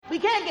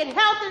can't get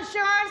health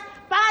insurance,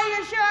 fire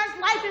insurance,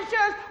 life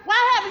insurance.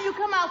 Why haven't you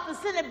come out for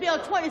Senate Bill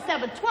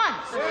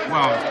 2720?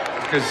 Well,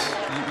 because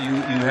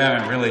you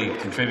haven't really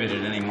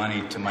contributed any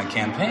money to my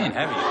campaign,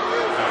 have you?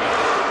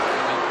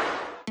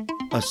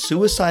 A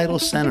suicidal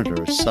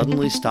senator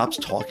suddenly stops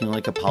talking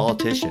like a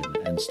politician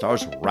and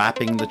starts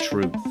rapping the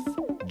truth.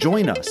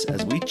 Join us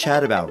as we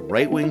chat about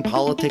right-wing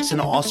politics in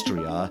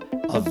Austria,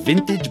 a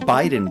vintage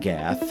Biden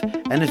gaffe,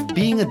 and if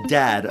being a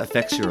dad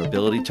affects your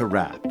ability to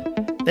rap.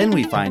 Then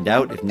we find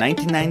out if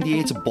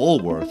 1998's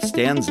Bulworth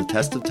stands the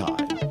test of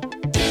time.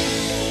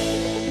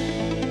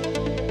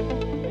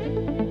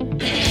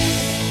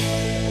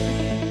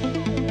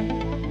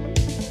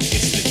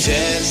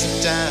 Test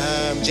of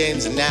time,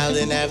 James and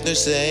Alan have their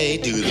say.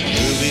 Do the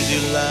movies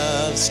you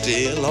love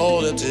still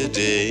hold up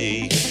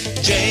today?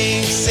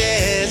 James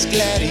says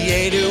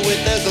gladiator with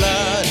a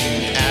glut.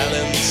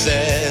 Alan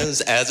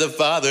says as a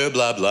father,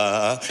 blah,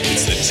 blah.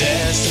 It's the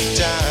test of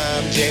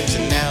time, James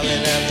and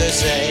Alan have their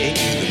say. Do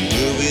the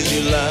movies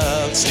you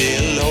love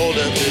still hold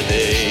up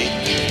today?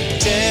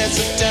 Test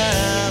of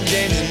time,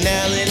 James and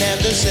Alan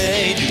have their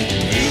say. Do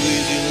the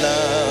movies you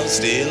love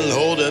still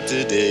hold up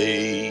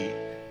today?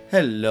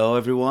 Hello,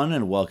 everyone,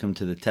 and welcome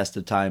to the Test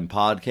of Time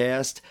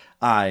podcast.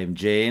 I'm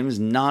James,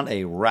 not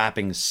a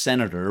rapping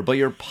senator, but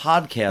your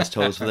podcast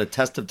host for the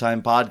Test of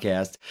Time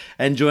podcast.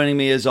 And joining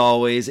me, as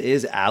always,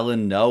 is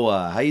Alan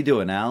Noah. How you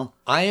doing, Al?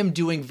 I am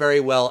doing very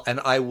well, and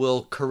I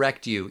will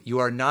correct you. You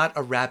are not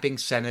a rapping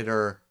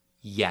senator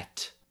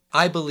yet.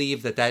 I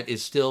believe that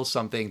is still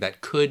something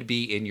that could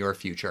be in your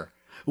future.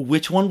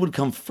 Which one would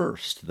come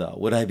first, though?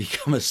 Would I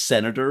become a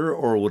senator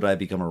or would I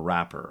become a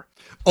rapper?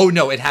 Oh,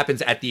 no, it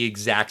happens at the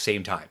exact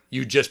same time.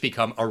 You just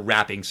become a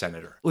rapping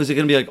senator. Was it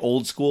going to be like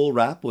old school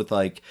rap with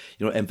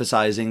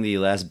emphasizing the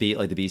last beat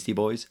like the Beastie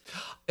Boys?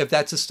 If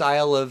that's a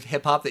style of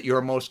hip hop that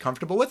you're most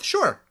comfortable with,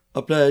 sure. I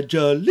pledge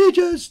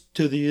allegiance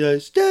to the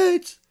United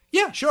States.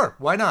 Yeah, sure.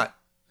 Why not?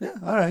 Yeah,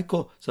 all right,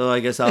 cool. So I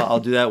guess I'll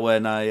do that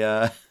when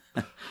I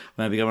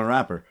become a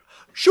rapper.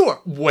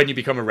 Sure, when you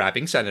become a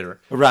rapping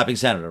senator. A rapping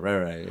senator,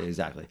 right,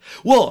 exactly.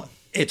 Well,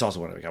 it's also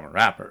when I become a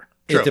rapper.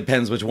 True. It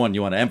depends which one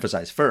you want to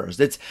emphasize first.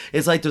 It's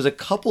like there's a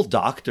couple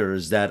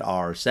doctors that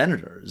are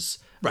senators.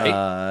 Right.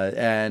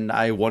 And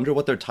I wonder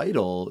what their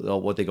title,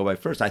 what they go by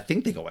first. I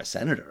think they go by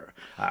senator.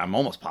 I'm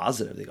almost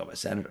positive they go by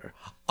senator.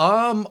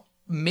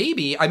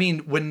 Maybe. I mean,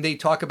 when they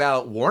talk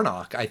about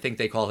Warnock, I think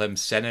they call him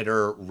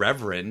Senator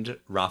Reverend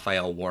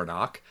Raphael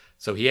Warnock.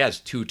 So he has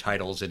two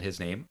titles in his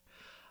name.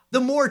 The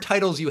more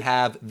titles you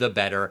have, the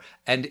better.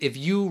 And if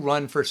you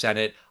run for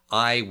Senate,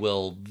 I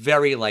will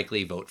very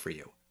likely vote for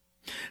you.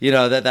 You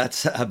know,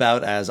 that's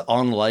about as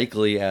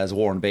unlikely as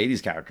Warren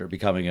Beatty's character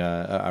becoming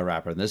a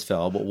rapper in this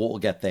film, but we'll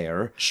get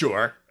there.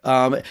 Sure.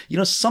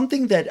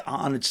 Something that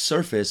on its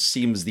surface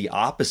seems the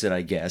opposite,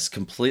 I guess,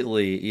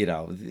 completely,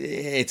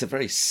 it's a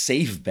very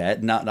safe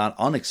bet, not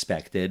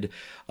unexpected.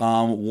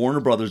 Warner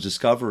Brothers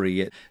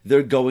Discovery,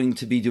 they're going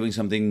to be doing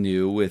something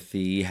new with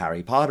the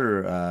Harry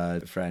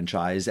Potter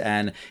franchise,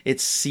 and it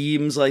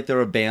seems like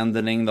they're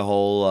abandoning the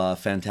whole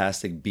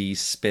Fantastic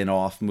Beasts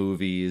spin-off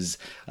movies.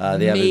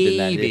 They haven't been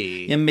that.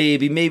 Yeah,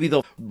 maybe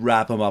they'll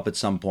wrap them up at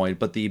some point,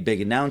 but the big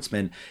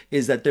announcement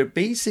is that they're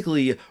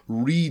basically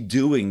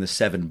redoing the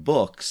 7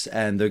 books,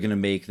 and they're going to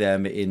make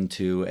them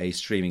into a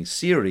streaming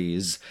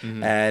series,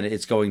 and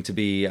it's going to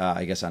be,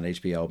 I guess, on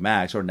HBO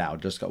Max, or now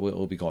it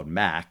will be called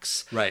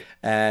Max. Right.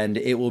 And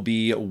it will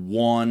be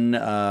one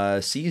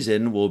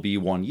season will be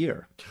 1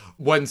 year.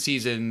 One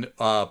season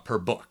per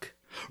book.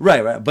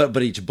 Right.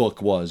 But each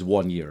book was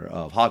 1 year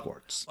of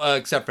Hogwarts.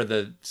 Except for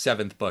the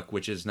 7th book,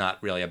 which is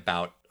not really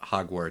about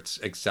Hogwarts,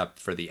 except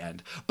for the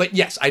end. But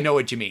yes, I know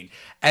what you mean.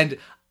 And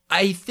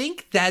I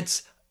think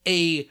that's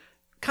a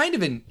kind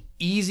of an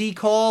easy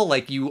call.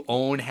 Like, you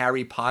own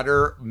Harry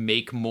Potter,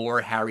 make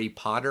more Harry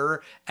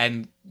Potter.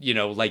 And,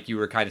 like you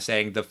were kind of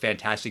saying, the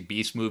Fantastic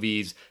Beasts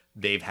movies,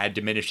 they've had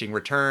diminishing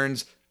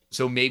returns.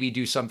 So maybe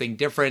do something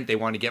different. They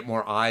want to get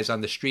more eyes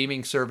on the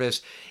streaming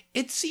service.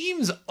 It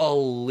seems a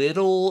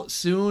little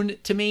soon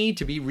to me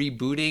to be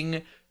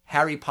rebooting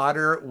Harry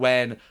Potter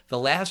when the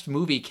last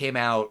movie came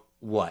out,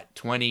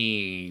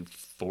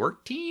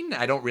 2014?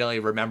 I don't really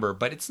remember,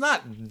 but it's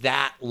not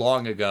that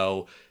long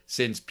ago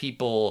since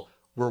people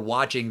were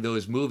watching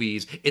those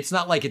movies. It's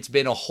not like it's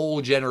been a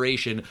whole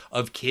generation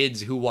of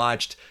kids who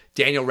watched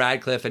Daniel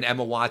Radcliffe and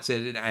Emma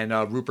Watson and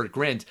Rupert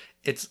Grint.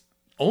 It's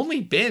only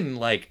been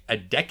like a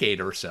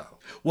decade or so.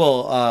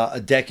 Well,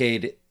 a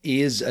decade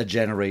is a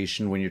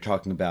generation when you're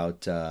talking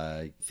about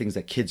things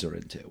that kids are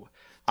into.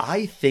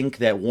 I think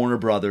that Warner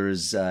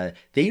Brothers,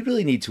 they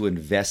really need to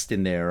invest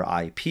in their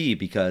IP,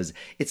 because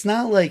it's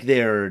not like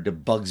they're the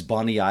Bugs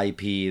Bunny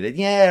IP that,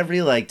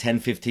 every 10,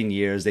 15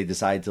 years they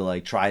decide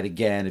to try it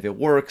again. If it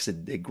works,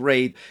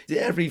 great.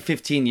 Every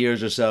 15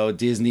 years or so,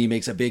 Disney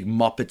makes a big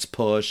Muppets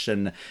push,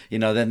 and,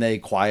 then they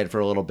quiet for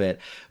a little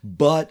bit.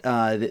 But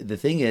the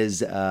thing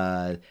is,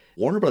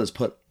 Warner Brothers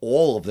put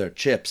all of their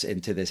chips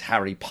into this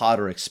Harry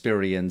Potter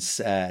experience.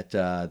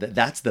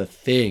 That's the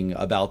thing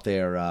about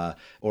their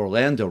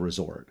Orlando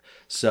resort.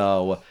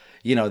 So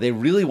They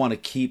really want to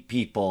keep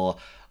people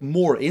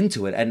more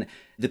into it. And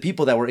the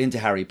people that were into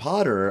Harry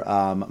Potter,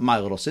 my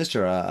little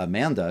sister,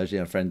 Amanda,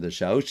 a friend of the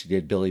show, she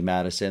did Billy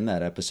Madison,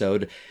 that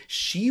episode.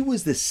 She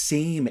was the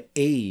same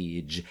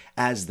age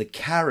as the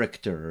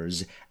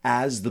characters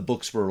as the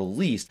books were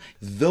released.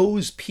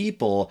 Those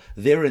people,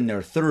 they're in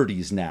their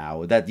 30s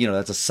now.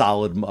 That's a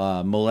solid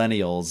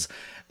millennials.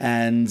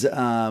 And,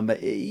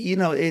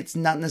 it's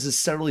not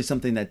necessarily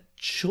something that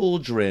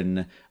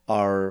children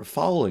are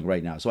following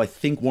right now. So I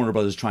think Warner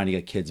Brothers is trying to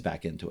get kids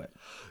back into it.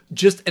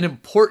 Just an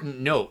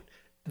important note.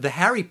 The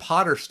Harry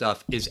Potter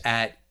stuff is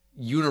at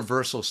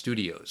Universal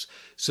Studios.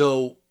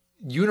 So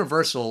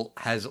Universal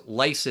has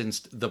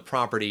licensed the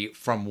property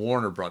from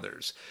Warner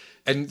Brothers.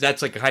 And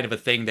that's like kind of a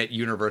thing that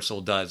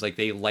Universal does. Like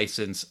they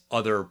license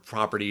other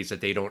properties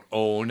that they don't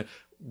own,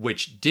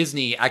 which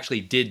Disney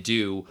actually did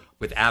do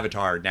with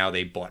Avatar. Now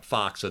they bought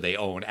Fox, so they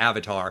own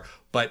Avatar.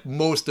 But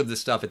most of the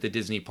stuff at the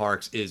Disney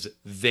parks is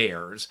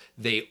theirs.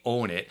 They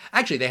own it.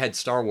 Actually, they had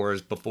Star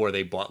Wars before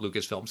they bought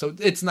Lucasfilm. So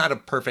it's not a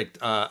perfect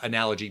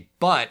analogy.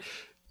 But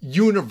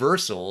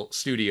Universal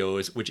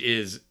Studios, which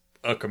is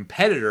a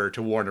competitor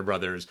to Warner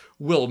Brothers,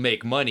 will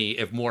make money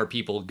if more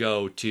people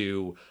go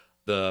to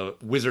the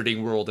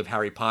Wizarding World of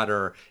Harry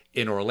Potter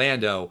in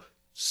Orlando.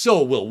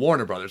 So will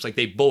Warner Brothers. Like,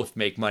 they both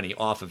make money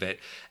off of it.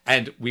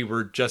 And we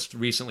were just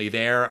recently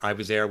there. I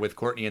was there with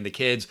Courtney and the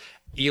kids.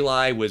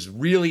 Eli was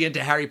really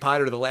into Harry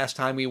Potter the last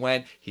time we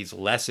went. He's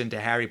less into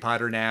Harry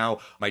Potter now.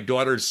 My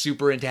daughter's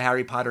super into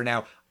Harry Potter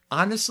now.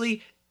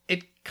 Honestly,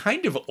 it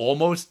kind of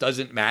almost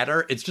doesn't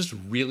matter. It's just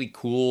really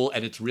cool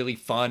and it's really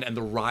fun and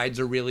the rides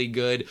are really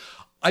good.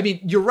 I mean,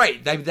 you're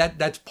right.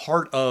 That's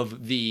part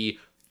of the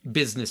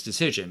business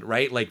decision,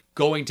 right? Like,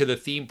 going to the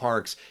theme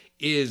parks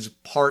is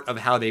part of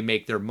how they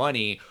make their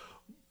money.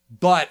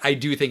 But I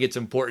do think it's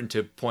important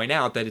to point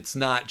out that it's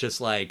not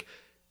just like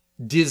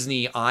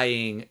Disney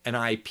eyeing an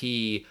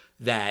IP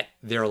that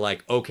they're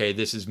like, okay,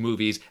 this is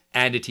movies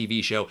and a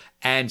TV show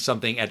and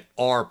something at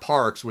our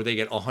parks where they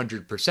get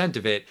 100%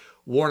 of it.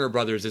 Warner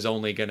Brothers is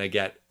only going to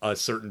get a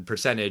certain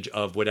percentage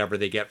of whatever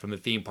they get from the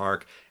theme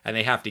park, and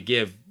they have to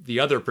give the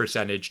other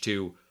percentage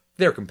to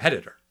their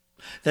competitor.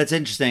 That's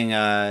interesting,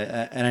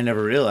 and I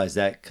never realized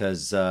that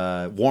because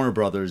Warner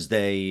Brothers,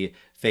 they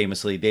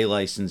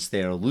licensed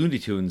their Looney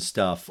Tunes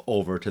stuff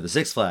over to the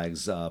Six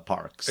Flags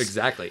parks.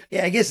 Exactly.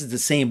 Yeah, I guess it's the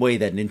same way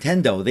that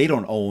Nintendo, they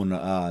don't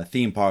own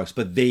theme parks,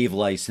 but they've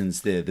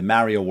licensed the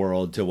Mario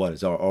World to what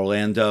is it,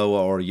 Orlando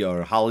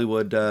or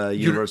Hollywood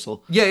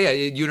Universal? Yeah,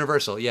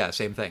 Universal. Yeah,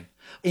 same thing.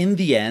 In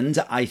the end,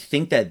 I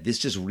think that this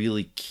just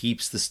really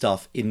keeps the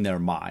stuff in their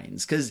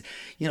minds because,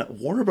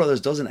 Warner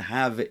Brothers doesn't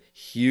have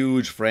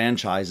huge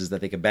franchises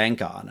that they could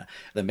bank on.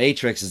 The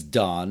Matrix is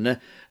done.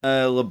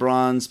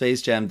 LeBron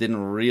Space Jam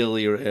didn't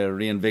really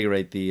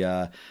reinvigorate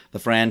the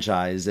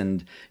franchise.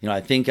 And, I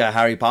think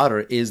Harry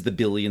Potter is the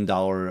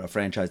billion-dollar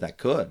franchise that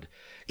could.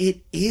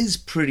 It is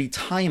pretty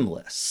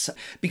timeless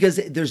because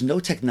there's no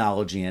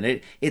technology in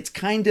it. It's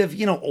kind of,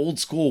 old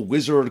school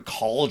wizard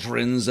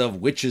cauldrons of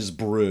witch's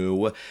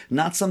brew,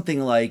 not something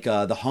like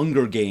the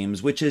Hunger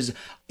Games,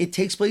 it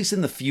takes place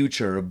in the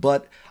future,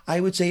 but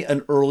I would say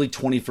an early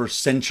 21st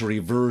century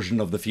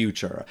version of the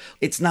future.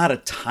 It's not a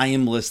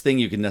timeless thing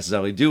you can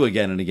necessarily do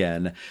again and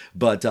again,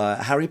 but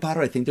Harry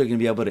Potter, I think they're going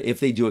to be able to, if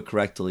they do it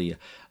correctly,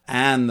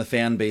 and the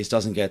fan base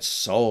doesn't get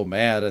so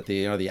mad at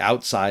the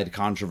outside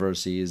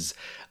controversies,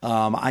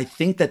 I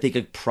think that they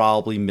could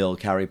probably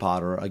milk Harry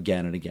Potter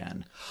again and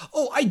again.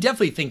 Oh, I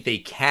definitely think they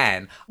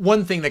can.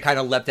 One thing that kind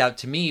of leapt out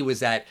to me was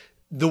that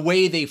the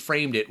way they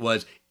framed it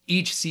was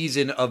each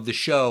season of the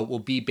show will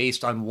be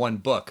based on one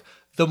book.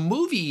 The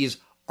movies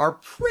are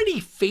pretty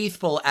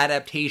faithful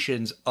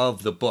adaptations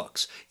of the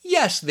books.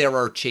 Yes, there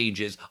are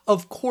changes.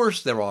 Of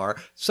course there are.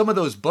 Some of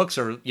those books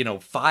are,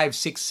 500,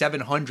 600,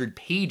 700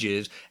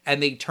 pages,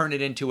 and they turn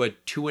it into a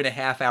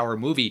 2.5-hour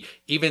movie.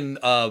 Even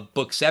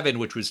book 7,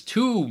 which was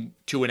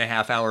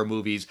 2.5-hour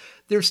movies,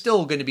 there's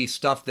still going to be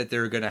stuff that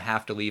they're going to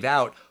have to leave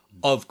out,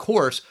 of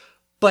course,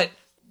 but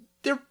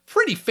they're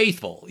pretty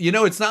faithful.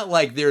 It's not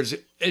like there's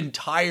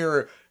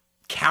entire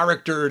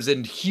characters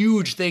and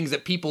huge things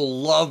that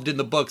people loved in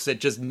the books that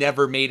just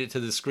never made it to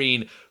the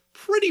screen.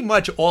 Pretty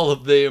much all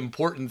of the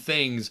important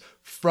things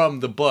from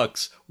the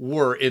books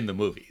were in the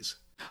movies.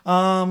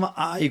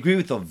 I agree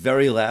with the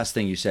very last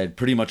thing you said.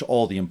 Pretty much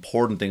all the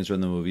important things were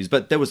in the movies,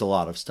 but there was a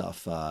lot of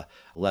stuff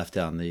left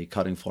on the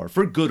cutting floor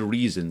for good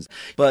reasons.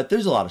 But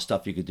there's a lot of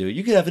stuff you could do.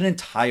 You could have an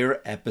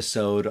entire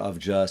episode of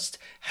just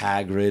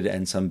Hagrid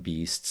and some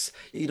beasts.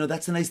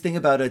 That's the nice thing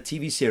about a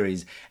TV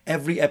series.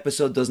 Every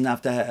episode doesn't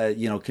have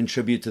to,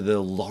 contribute to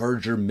the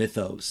larger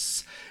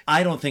mythos.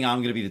 I don't think I'm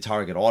going to be the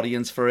target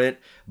audience for it,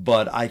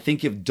 but I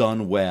think if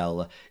done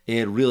well,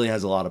 it really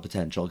has a lot of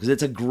potential because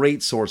it's a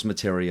great source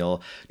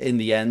material. In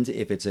the end,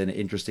 if it's an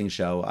interesting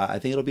show, I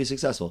think it'll be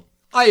successful.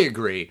 I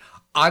agree.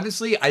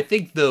 Honestly, I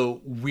think the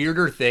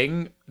weirder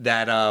thing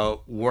that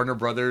Warner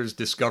Brothers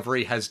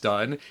Discovery has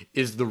done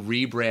is the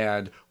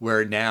rebrand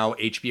where now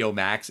HBO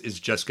Max is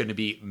just going to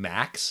be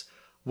Max.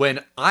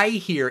 When I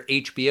hear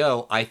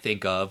HBO, I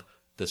think of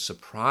The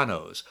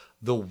Sopranos,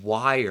 The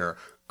Wire,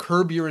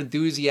 Curb Your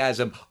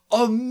Enthusiasm,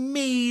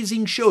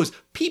 amazing shows.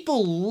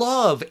 People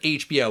love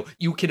HBO.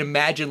 You can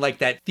imagine like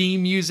that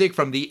theme music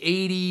from the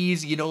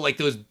 80s, you know, like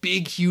those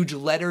big, huge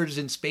letters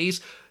in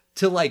space.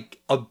 To like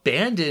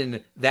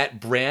abandon that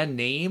brand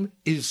name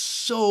is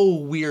so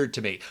weird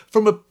to me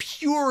from a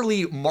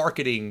purely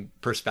marketing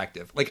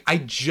perspective. Like, I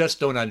just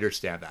don't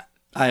understand that.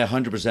 I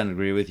 100%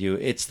 agree with you.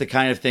 It's the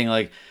kind of thing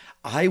like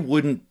I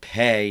wouldn't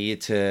pay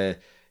to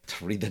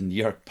read the New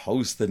York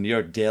Post, the New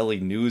York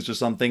Daily News or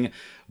something,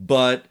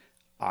 but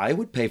I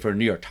would pay for a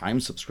New York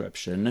Times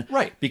subscription.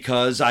 Right.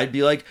 Because I'd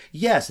be like,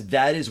 yes,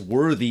 that is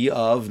worthy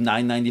of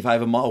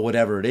 $9.95 a month,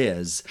 whatever it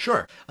is.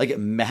 Sure. Like at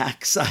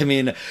Max, I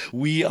mean,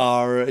 we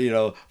are,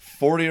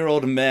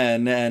 40-year-old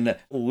men, and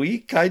we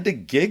kind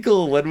of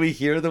giggle when we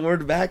hear the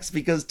word Max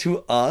because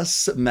to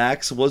us,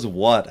 Max was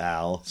what,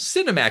 Al?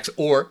 Cinemax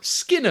or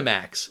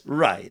Skinemax.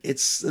 Right.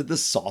 It's the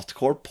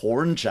softcore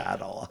porn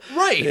channel.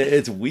 Right.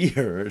 It's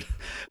weird.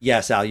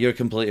 Yes, Al, you're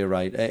completely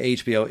right.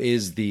 HBO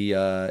is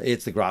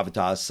it's the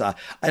gravitas.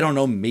 I don't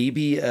know,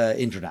 maybe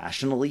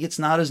internationally it's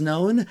not as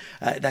known.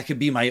 That could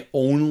be my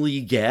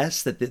only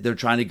guess that they're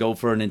trying to go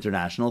for an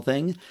international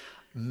thing.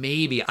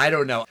 Maybe. I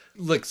don't know.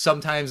 Look,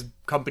 sometimes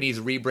companies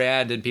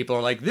rebrand and people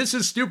are like, this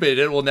is stupid.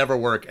 It will never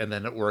work. And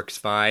then it works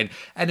fine.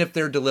 And if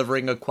they're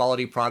delivering a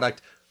quality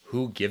product,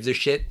 who gives a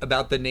shit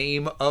about the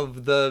name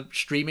of the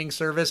streaming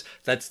service?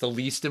 That's the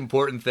least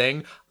important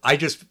thing. I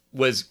just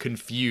was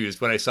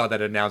confused when I saw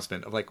that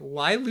announcement of like,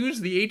 why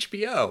lose the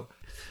HBO?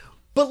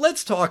 But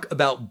let's talk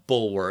about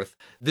Bulworth.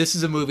 This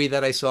is a movie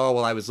that I saw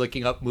while I was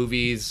looking up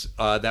movies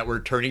that were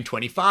turning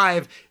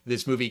 25.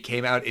 This movie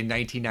came out in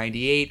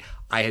 1998.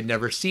 I had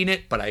never seen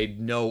it, but I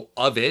know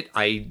of it.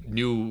 I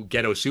knew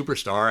Ghetto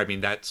Superstar. I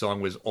mean, that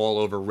song was all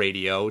over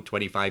radio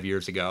 25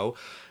 years ago.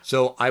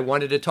 So I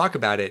wanted to talk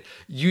about it.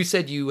 You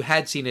said you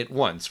had seen it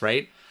once,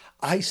 right?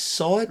 I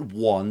saw it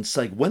once.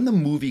 Like when the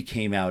movie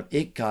came out,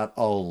 it got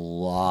a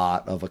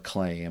lot of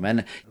acclaim.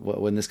 And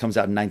when this comes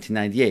out in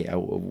 1998,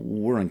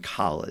 we're in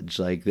college.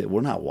 Like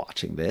we're not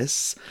watching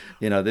this.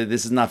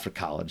 This is not for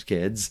college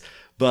kids.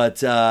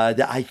 But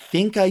I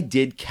think I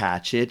did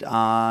catch it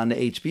on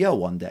HBO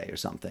one day or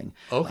something.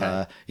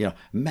 Okay.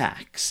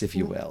 Max, if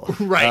you will.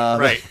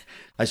 Right.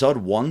 I saw it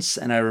once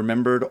and I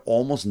remembered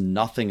almost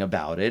nothing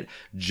about it.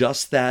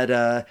 Just that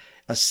a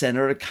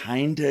senator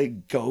kind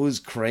of goes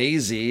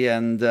crazy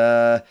and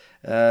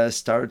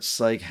starts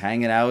like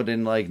hanging out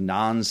in like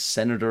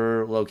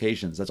non-senator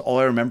locations. That's all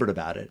I remembered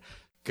about it.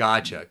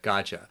 Gotcha.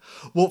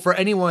 Well, for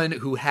anyone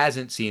who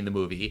hasn't seen the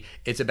movie,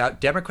 it's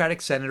about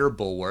Democratic Senator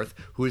Bulworth,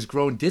 who has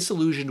grown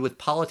disillusioned with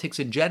politics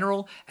in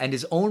general and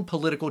his own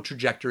political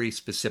trajectory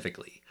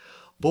specifically.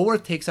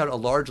 Bulworth takes out a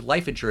large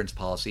life insurance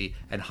policy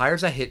and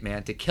hires a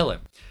hitman to kill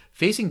him.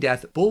 Facing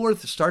death,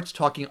 Bulworth starts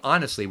talking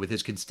honestly with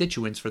his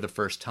constituents for the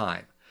first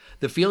time.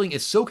 The feeling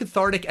is so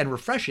cathartic and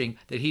refreshing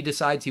that he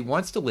decides he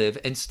wants to live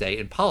and stay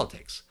in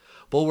politics.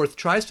 Bulworth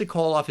tries to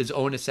call off his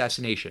own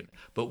assassination,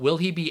 but will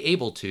he be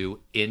able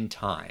to in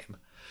time?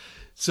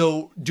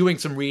 So, doing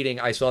some reading,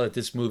 I saw that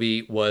this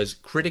movie was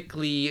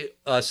critically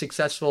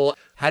successful.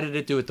 How did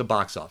it do at the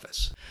box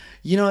office?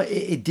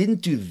 It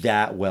didn't do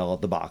that well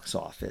at the box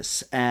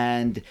office.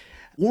 And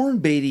Warren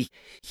Beatty,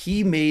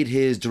 he made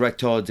his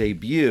directorial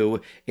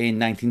debut in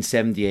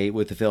 1978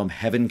 with the film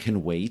Heaven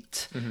Can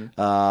Wait. Mm-hmm.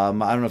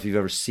 I don't know if you've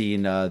ever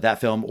seen that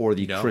film or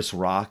the Chris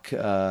Rock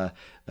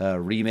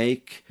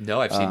remake. No,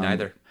 I've seen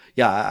neither.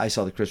 Yeah, I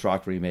saw the Chris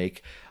Rock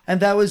remake. And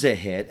that was a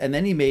hit. And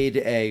then he made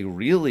a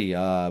really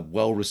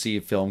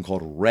well-received film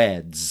called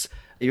Reds.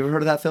 You ever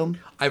heard of that film?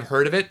 I've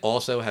heard of it,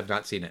 also have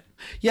not seen it.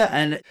 Yeah,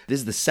 and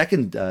this is the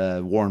second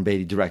Warren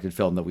Beatty directed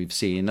film that we've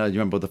seen. Do you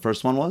remember what the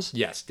first one was?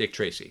 Yes, Dick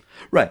Tracy.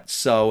 Right,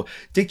 so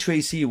Dick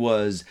Tracy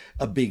was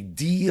a big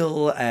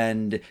deal,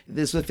 and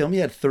this was a film, he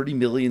had a $30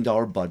 million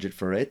budget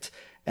for it.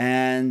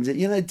 And,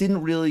 it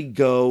didn't really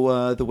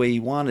go the way he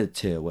wanted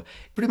to.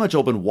 Pretty much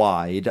opened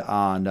wide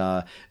on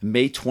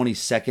May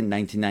 22nd,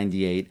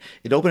 1998.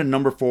 It opened at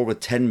number 4 with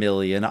 $10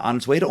 million, on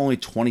its way to only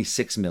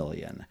 $26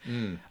 million.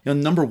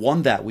 Number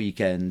 1 that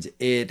weekend,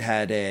 it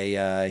had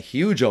a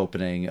huge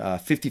opening,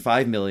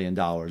 $55 million,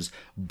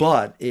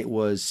 but it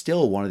was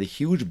still one of the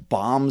huge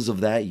bombs of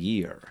that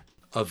year.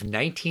 Of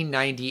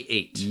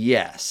 1998?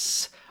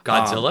 Yes.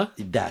 Godzilla?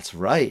 That's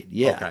right,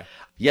 yeah. Okay.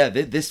 Yeah,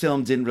 this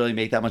film didn't really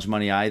make that much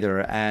money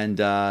either, and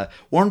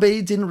Warren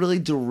Beatty didn't really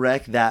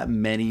direct that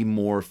many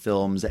more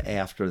films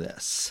after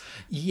this.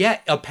 Yeah,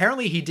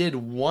 apparently he did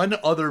one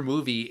other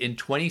movie in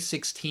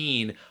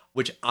 2016,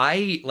 which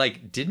I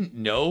didn't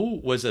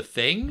know was a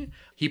thing.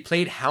 He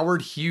played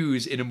Howard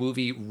Hughes in a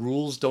movie,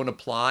 Rules Don't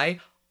Apply.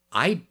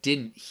 I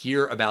didn't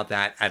hear about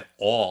that at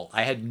all.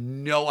 I had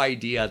no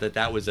idea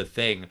that was a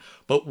thing.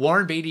 But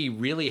Warren Beatty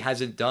really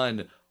hasn't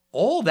done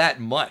all that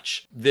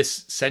much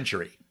this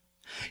century.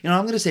 I'm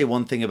going to say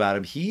one thing about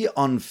him. He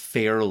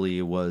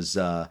unfairly was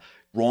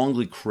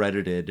wrongly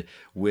credited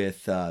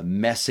with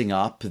messing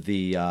up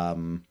the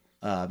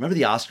remember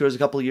the Oscars a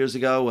couple of years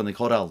ago when they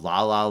called out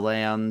La La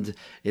Land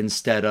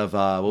instead of,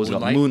 what was it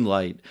called?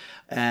 Moonlight.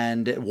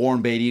 And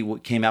Warren Beatty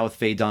came out with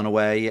Faye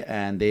Dunaway,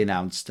 and they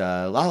announced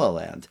La La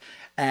Land.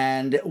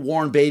 And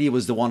Warren Beatty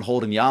was the one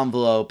holding the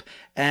envelope.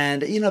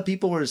 And,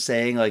 people were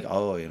saying like,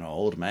 oh,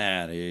 old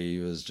man, he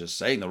was just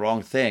saying the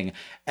wrong thing.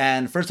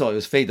 And first of all, it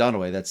was Faye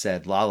Dunaway that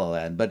said La La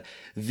Land. But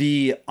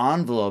the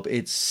envelope,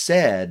 it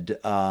said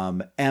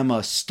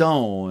Emma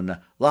Stone,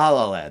 La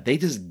La Land. They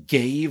just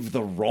gave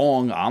the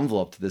wrong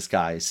envelope to this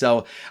guy.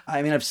 So,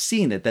 I've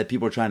seen it that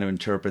people are trying to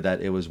interpret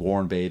that it was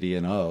Warren Beatty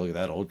and, oh, look at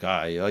that old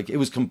guy. Like, it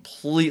was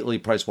completely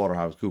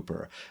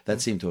PricewaterhouseCoopers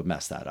that seemed to have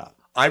messed that up.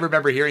 I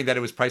remember hearing that it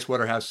was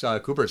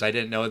PricewaterhouseCoopers. I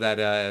didn't know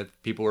that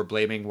people were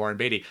blaming Warren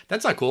Beatty.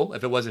 That's not cool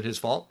if it wasn't his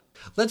fault.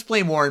 Let's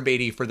blame Warren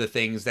Beatty for the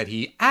things that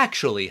he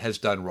actually has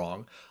done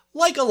wrong,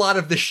 like a lot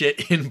of the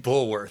shit in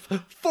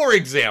Bulworth, for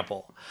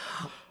example.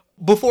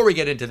 Before we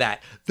get into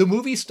that, the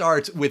movie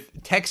starts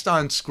with text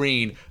on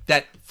screen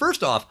that,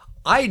 first off,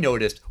 I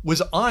noticed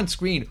was on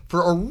screen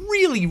for a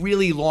really,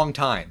 really long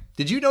time.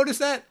 Did you notice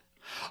that?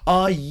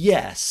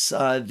 Yes.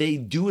 They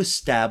do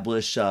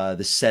establish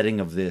the setting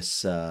of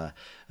this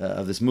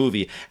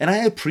movie, and I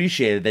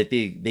appreciated that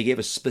they gave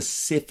us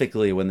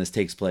specifically when this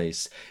takes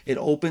place. It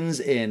opens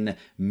in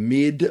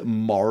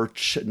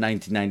mid-March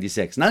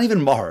 1996. Not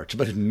even March,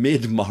 but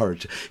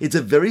mid-March. It's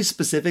a very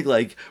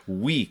specific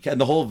week,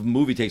 and the whole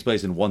movie takes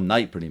place in one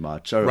night pretty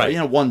much, or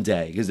right. One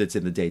day, because it's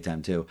in the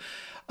daytime too.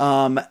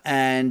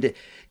 And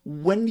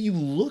when you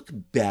look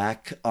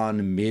back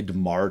on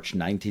mid-March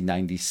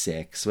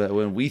 1996,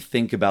 when we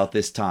think about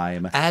this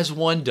time, as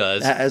one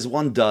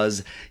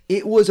does,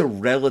 it was a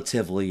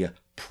relatively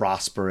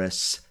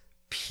prosperous,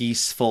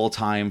 peaceful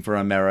time for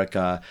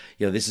America.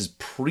 This is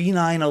pre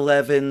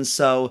 9/11,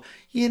 so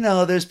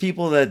there's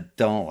people that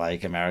don't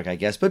like America, I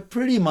guess, but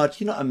pretty much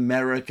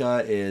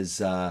America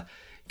is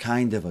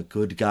kind of a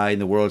good guy in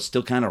the world,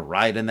 still kind of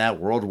riding that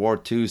World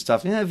War II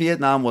stuff.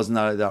 Vietnam wasn't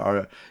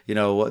our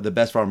the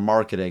best for our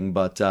marketing,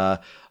 but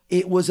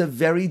it was a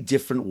very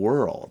different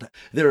world.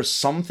 There are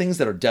some things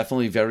that are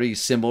definitely very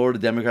similar to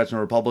Democrats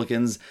and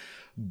Republicans,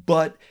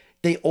 but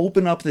they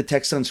open up the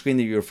text on screen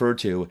that you refer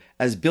to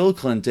as Bill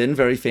Clinton,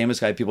 very famous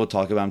guy people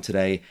talk about him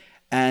today,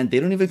 and they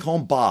don't even call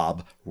him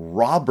Bob.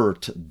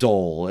 Robert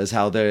Dole is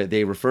how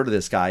they refer to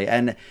this guy.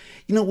 And,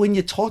 when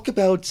you talk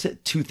about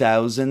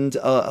 2000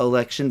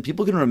 election,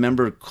 people can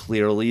remember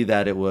clearly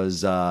that it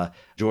was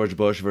George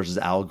Bush versus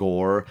Al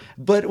Gore.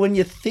 But when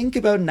you think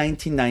about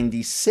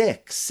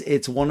 1996,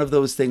 it's one of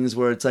those things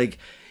where it's like,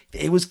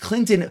 it was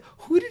Clinton.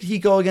 Who did he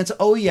go against?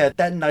 Oh, yeah,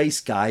 that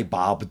nice guy,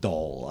 Bob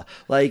Dole.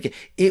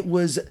 It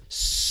was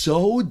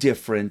so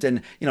different.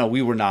 And,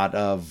 we were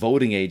not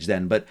voting age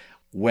then, but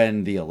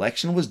when the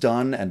election was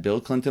done and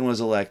Bill Clinton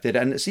was elected,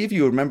 and see if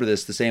you remember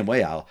this the same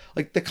way, Al,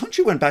 the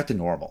country went back to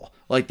normal,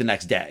 the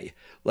next day.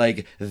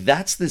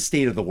 That's the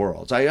state of the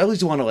world. So I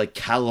always want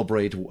to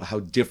calibrate how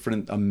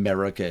different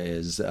America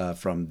is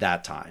from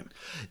that time.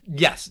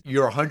 Yes,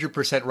 you're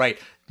 100% right.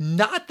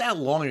 Not that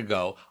long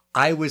ago,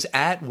 I was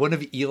at one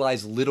of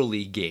Eli's Little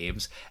League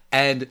games,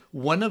 and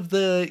one of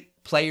the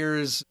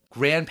players'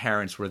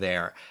 grandparents were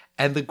there.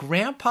 And the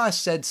grandpa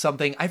said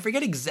something, I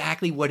forget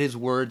exactly what his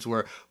words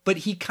were, but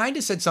he kind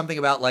of said something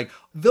about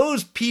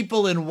those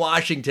people in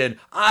Washington,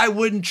 I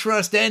wouldn't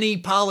trust any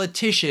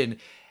politician.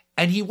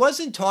 And he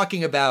wasn't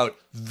talking about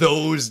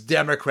those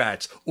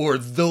Democrats or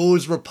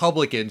those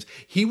Republicans.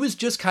 He was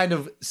just kind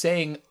of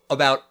saying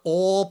about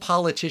all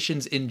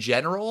politicians in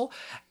general.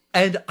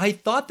 And I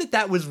thought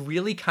that was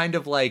really kind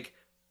of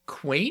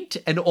quaint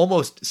and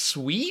almost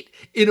sweet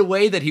in a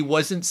way that he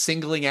wasn't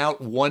singling out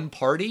one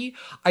party.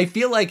 I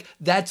feel like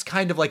that's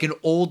kind of an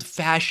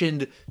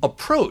old-fashioned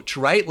approach,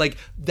 right?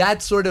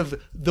 That's sort of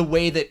the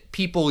way that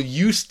people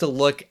used to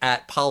look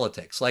at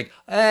politics.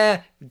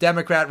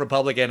 Democrat,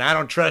 Republican, I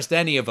don't trust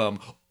any of them.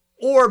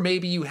 Or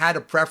maybe you had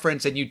a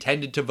preference and you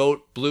tended to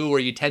vote blue or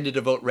you tended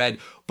to vote red,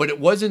 but it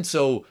wasn't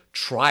so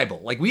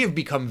tribal. We have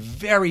become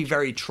very,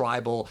 very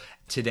tribal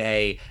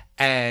today.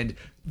 And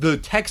the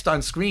text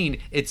on screen,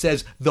 it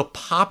says, the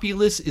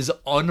populace is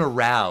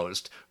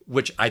unaroused,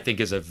 which I think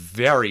is a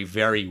very,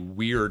 very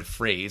weird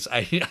phrase.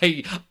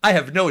 I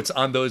have notes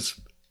on those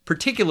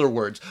particular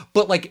words,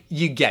 but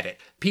you get it.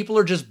 People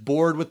are just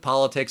bored with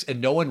politics and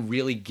no one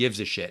really gives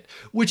a shit,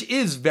 which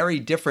is very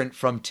different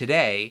from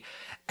today.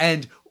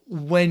 And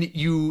when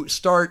you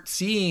start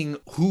seeing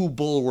who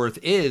Bulworth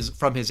is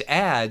from his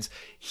ads,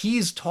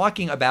 he's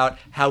talking about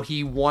how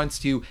he wants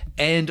to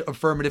end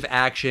affirmative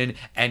action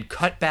and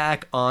cut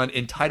back on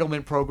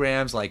entitlement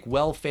programs like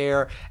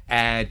welfare,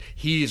 and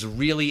he's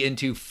really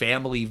into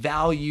family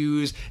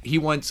values. He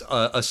wants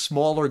a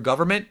smaller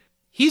government.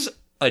 He's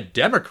a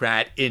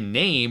Democrat in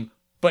name,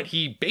 but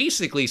he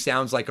basically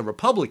sounds like a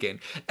Republican.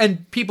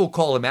 And people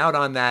call him out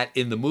on that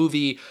in the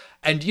movie.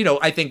 And,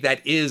 I think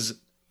that is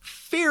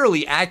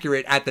fairly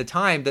accurate at the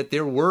time, that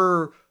there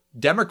were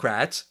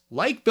Democrats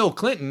like Bill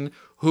Clinton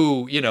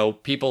who,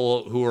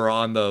 people who are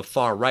on the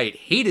far right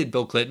hated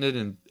Bill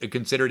Clinton and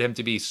considered him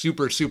to be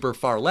super, super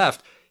far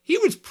left. He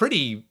was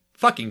pretty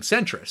fucking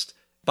centrist.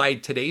 by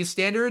today's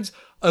standards,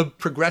 a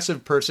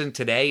progressive person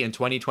today in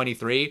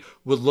 2023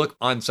 would look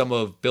on some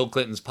of Bill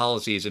Clinton's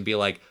policies and be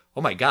like,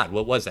 oh my God,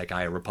 what was that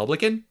guy, a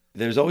Republican?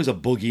 There's always a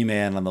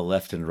boogeyman on the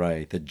left and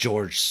right. The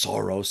George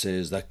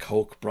Soroses, the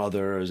Koch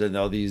brothers, and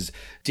all these.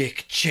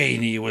 Dick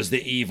Cheney was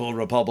the evil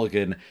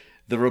Republican.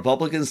 The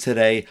Republicans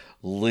today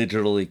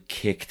literally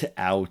kicked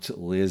out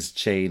Liz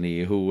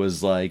Cheney, who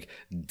was like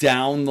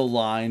down the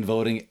line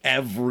voting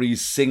every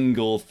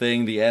single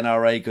thing the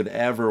NRA could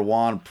ever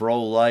want,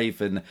 pro-life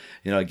and,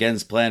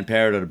 against Planned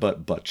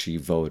Parenthood, but she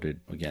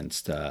voted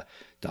against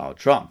Donald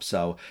Trump.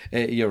 So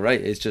you're right.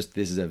 It's just,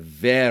 this is a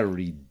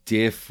very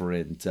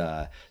different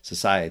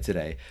society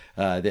today,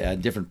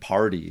 different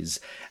parties.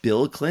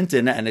 Bill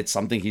Clinton, and it's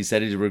something he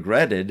said he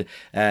regretted,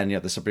 and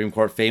the Supreme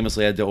Court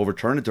famously had to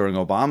overturn it during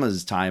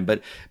Obama's time,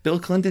 but Bill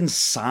Clinton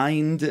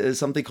signed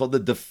something called the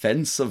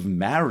Defense of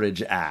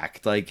Marriage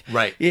Act. Like,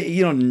 right.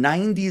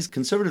 90s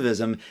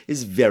conservatism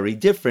is very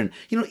different.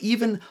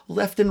 Even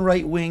left and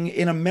right wing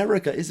in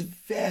America is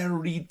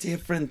very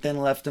different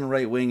than left and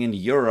right wing in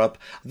Europe.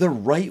 The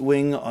right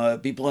wing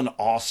people in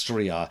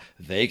Austria,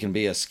 they can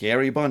be a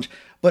scary bunch.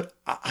 But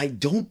I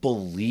don't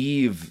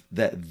believe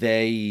that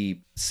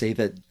they say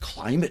that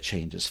climate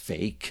change is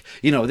fake.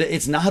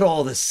 It's not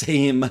all the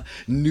same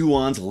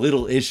nuanced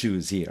little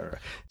issues here.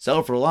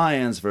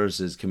 Self-reliance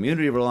versus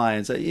community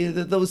reliance,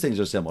 those things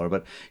are similar.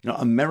 But,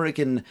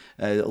 American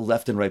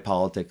left and right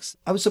politics,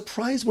 I was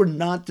surprised were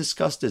not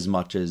discussed as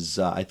much as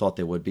I thought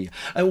they would be.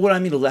 What I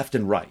mean left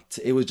and right,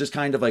 it was just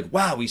kind of like,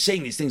 wow, he's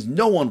saying these things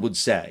no one would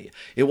say.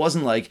 It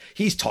wasn't like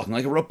he's talking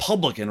like a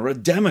Republican or a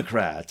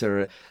Democrat.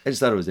 I just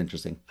thought it was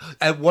interesting.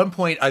 At one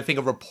point, I think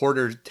a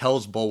reporter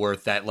tells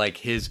Bulworth that like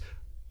his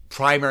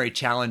primary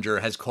challenger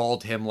has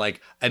called him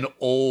like an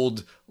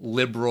old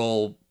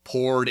liberal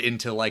poured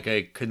into like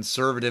a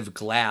conservative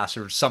glass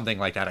or something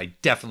like that. I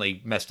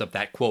definitely messed up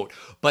that quote,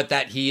 but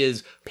that he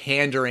is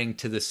pandering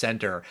to the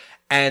center.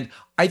 And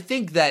I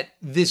think that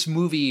this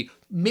movie,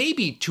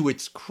 maybe to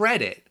its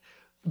credit,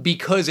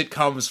 because it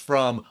comes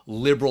from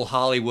liberal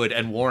Hollywood,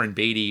 and Warren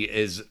Beatty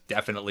is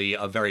definitely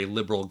a very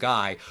liberal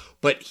guy,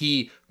 but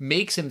he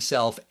makes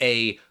himself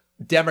a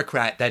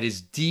Democrat that is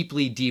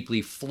deeply,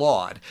 deeply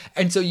flawed.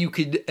 And so you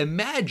could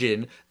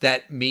imagine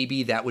that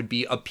maybe that would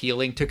be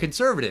appealing to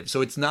conservatives.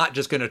 So it's not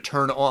just going to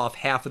turn off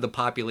half of the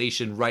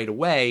population right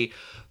away.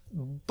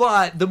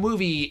 But the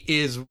movie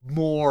is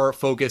more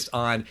focused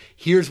on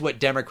here's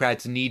what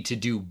Democrats need to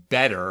do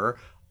better,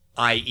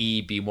 i.e.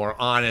 be more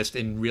honest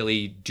and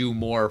really do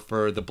more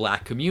for the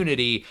Black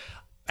community.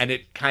 And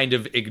it kind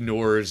of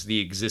ignores the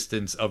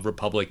existence of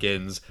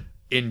Republicans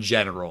in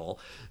general.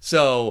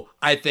 So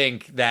I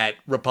think that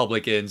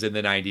Republicans in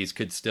the 90s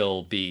could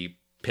still be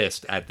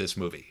pissed at this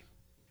movie.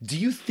 Do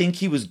you think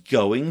he was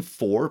going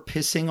for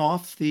pissing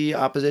off the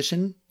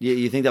opposition?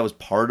 You think that was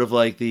part of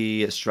like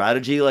the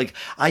strategy? Like,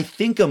 I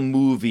think a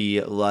movie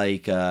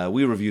like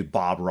we reviewed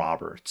Bob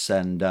Roberts,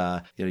 and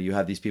you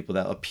have these people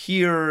that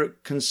appear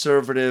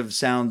conservative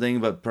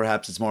sounding, but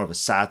perhaps it's more of a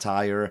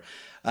satire.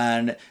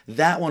 And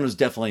that one was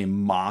definitely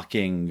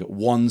mocking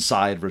one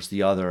side versus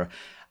the other.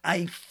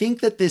 I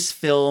think that this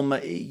film,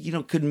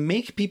 could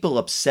make people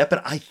upset,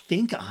 but I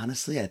think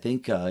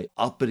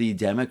uppity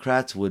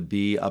Democrats would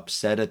be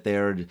upset at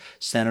their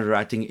senator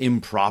acting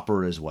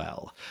improper as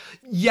well.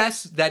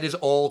 Yes, that is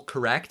all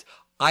correct.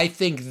 I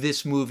think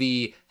this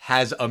movie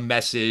has a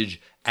message,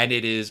 and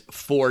it is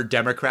for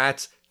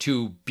Democrats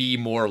to be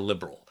more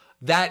liberal.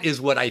 That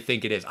is what I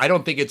think it is. I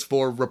don't think it's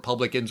for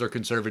Republicans or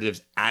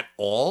conservatives at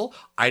all.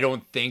 I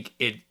don't think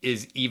it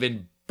is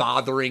even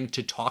bothering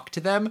to talk to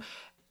them.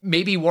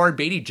 Maybe Warren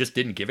Beatty just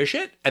didn't give a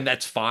shit, and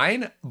that's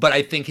fine. But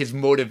I think his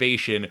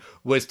motivation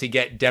was to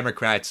get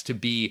Democrats to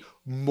be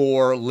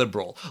more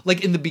liberal.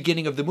 Like in the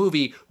beginning of the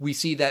movie, we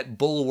see that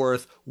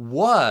Bulworth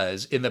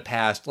was in the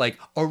past like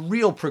a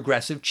real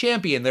progressive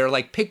champion. There are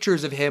like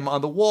pictures of him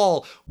on the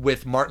wall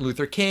with Martin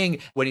Luther King.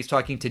 When he's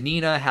talking to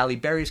Nina, Halle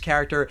Berry's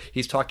character,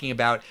 he's talking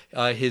about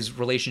his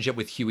relationship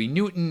with Huey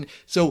Newton.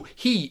 So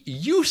he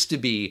used to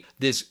be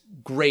this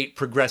great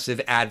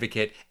progressive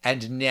advocate,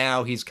 and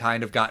now he's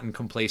kind of gotten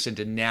complacent,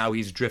 and now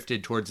he's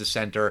drifted towards the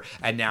center,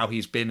 and now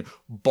he's been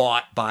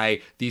bought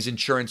by these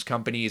insurance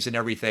companies and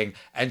everything.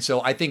 And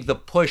so I think the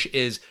push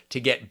is to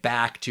get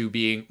back to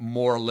being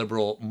more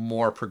liberal,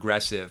 more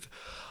progressive.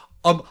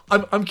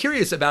 I'm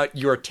curious about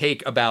your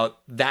take about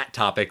that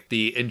topic,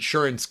 the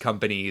insurance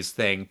companies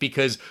thing,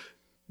 because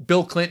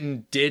Bill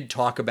Clinton did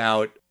talk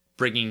about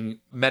bringing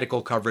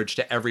medical coverage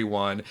to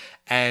everyone,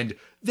 and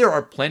there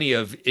are plenty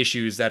of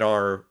issues that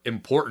are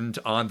important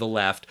on the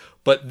left,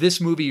 but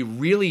this movie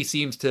really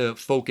seems to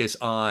focus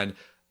on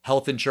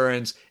health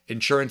insurance,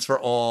 insurance for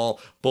all.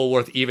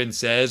 Bulworth even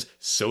says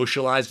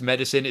socialized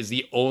medicine is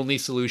the only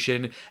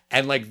solution.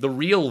 And like the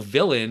real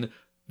villain,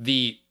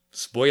 the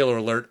spoiler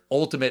alert,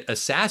 ultimate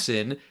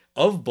assassin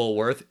of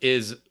Bulworth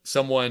is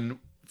someone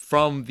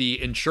from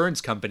the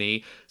insurance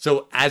company.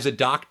 So as a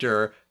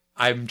doctor,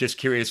 I'm just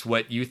curious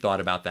what you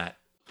thought about that.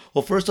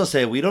 Well, first I'll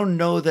say we don't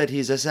know that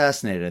he's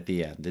assassinated at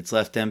the end. It's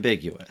left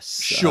ambiguous.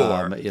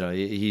 Sure.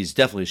 He's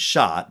definitely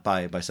shot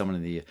by someone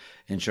in the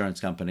insurance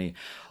company.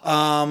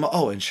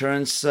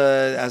 Insurance,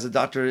 as a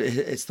doctor,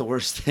 it's the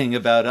worst thing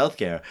about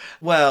healthcare.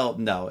 Well,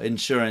 no,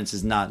 insurance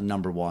is not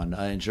number one.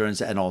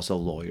 Insurance and also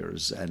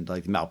lawyers and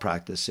like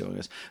malpractice suing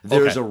us.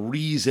 There's a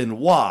reason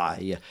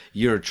why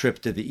your trip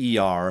to the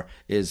ER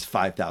is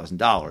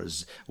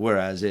 $5,000.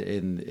 Whereas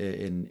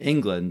in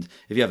England,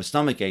 if you have a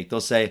stomach ache,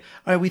 they'll say,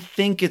 all right, we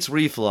think it's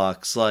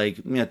reflux. Like,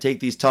 take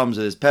these Tums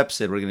of this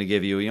Pepcid we're going to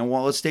give you.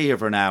 Let's stay here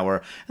for an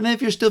hour. And then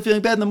if you're still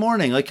feeling bad in the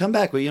morning, like, come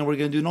back. We're going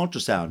to do an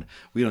ultrasound.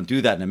 We don't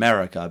do that in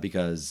America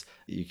because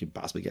you could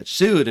possibly get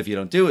sued if you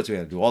don't do it. So we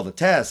have to do all the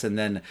tests. And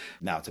then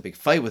now it's a big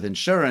fight with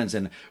insurance.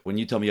 And when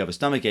you tell me you have a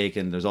stomach ache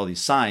and there's all these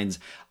signs,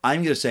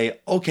 I'm going to say,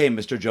 okay,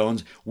 Mr.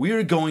 Jones,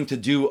 we're going to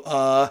do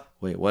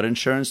wait, what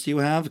insurance do you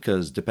have?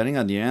 Because depending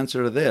on the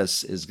answer to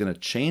this is going to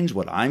change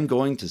what I'm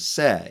going to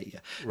say.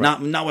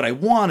 Right. Not what I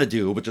want to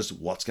do, but just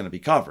what's going to be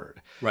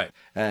covered. Right.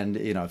 And,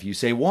 if you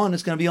say one,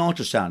 it's going to be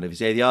ultrasound. If you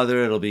say the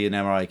other, it'll be an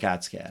MRI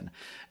CAT scan.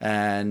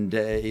 And,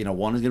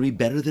 one is going to be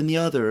better than the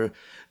other.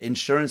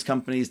 Insurance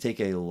companies take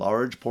a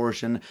large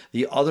portion.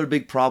 The other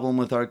big problem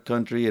with our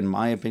country, in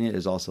my opinion,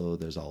 is also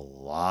there's a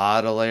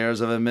lot of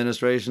layers of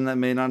administration that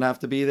may not have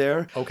to be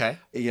there. Okay.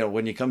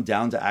 When you come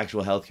down to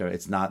actual healthcare,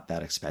 it's not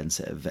that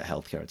expensive,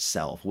 healthcare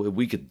itself.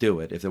 We could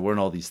do it if there weren't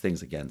all these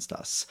things against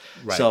us.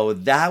 Right. So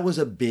that was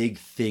a big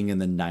thing in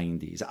the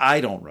 90s. I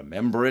don't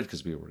remember it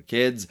because we were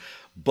kids,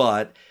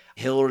 but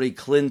Hillary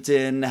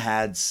Clinton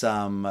had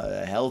some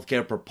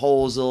healthcare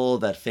proposal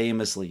that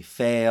famously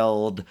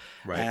failed.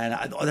 Right.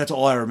 And that's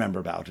all I remember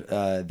about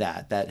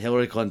that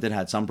Hillary Clinton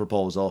had some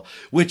proposal,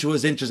 which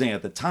was interesting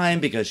at the time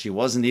because she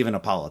wasn't even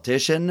a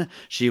politician.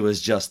 She was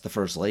just the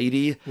first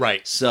lady.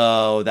 Right.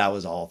 So that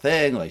was a whole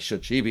thing. Like,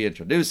 should she be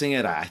introducing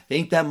it? I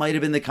think that might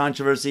have been the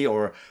controversy,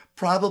 or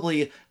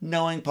probably,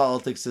 knowing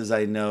politics as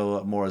I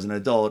know more as an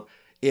adult,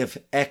 if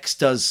X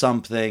does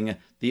something,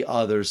 the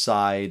other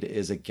side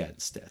is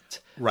against it.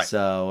 Right.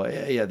 So,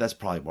 yeah, that's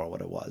probably more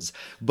what it was.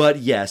 But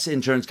yes,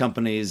 insurance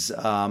companies,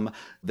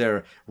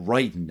 they're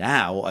right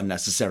now a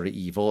necessary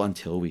evil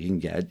until we can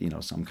get,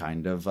 some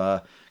kind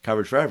of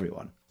coverage for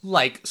everyone.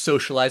 Like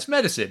socialized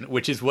medicine,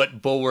 which is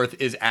what Bulworth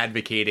is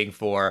advocating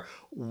for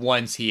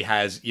once he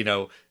has,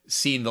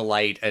 seen the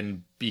light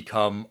and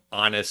become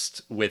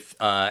honest with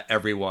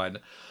everyone.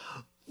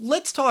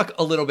 Let's talk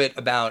a little bit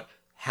about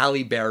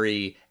Halle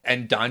Berry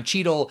and Don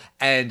Cheadle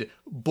and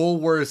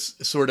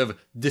Bulworth's sort of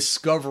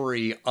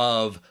discovery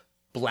of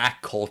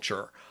Black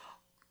culture.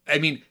 I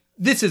mean,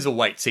 this is a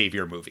white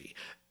savior movie.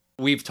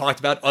 We've talked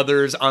about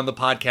others on the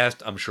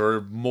podcast. I'm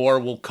sure more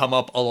will come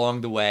up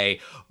along the way.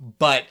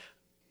 But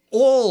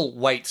all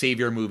white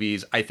savior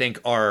movies, I think,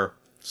 are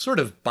sort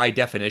of, by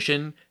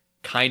definition,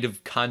 kind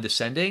of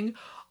condescending.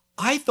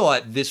 I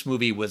thought this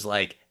movie was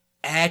like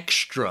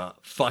extra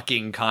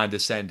fucking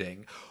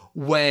condescending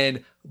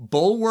when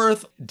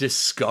Bulworth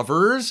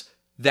discovers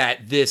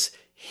that this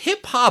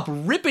hip-hop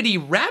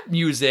rippity rap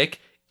music,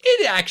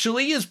 it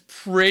actually is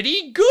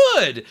pretty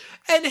good.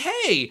 And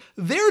hey,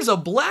 there's a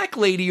black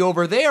lady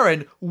over there,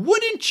 and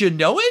wouldn't you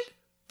know it?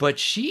 But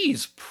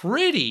she's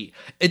pretty.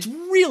 It's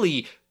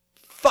really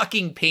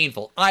fucking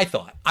painful, I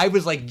thought. I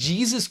was like,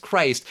 Jesus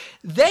Christ.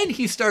 Then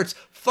he starts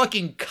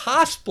fucking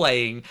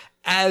cosplaying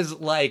as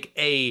like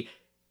a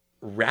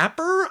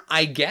rapper,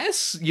 I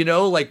guess,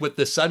 like with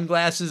the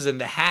sunglasses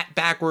and the hat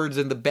backwards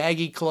and the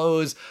baggy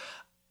clothes.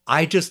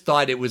 I just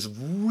thought it was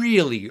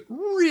really,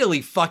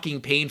 really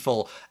fucking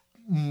painful.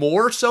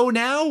 More so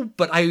now,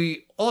 but I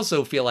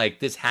also feel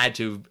like this had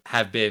to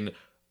have been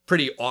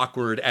pretty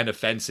awkward and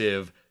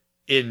offensive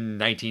in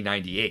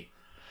 1998.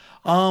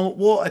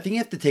 Well, I think you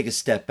have to take a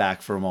step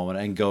back for a moment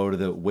and go to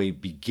the way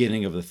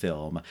beginning of the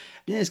film.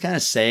 He's kind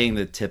of saying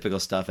the typical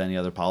stuff any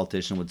other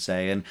politician would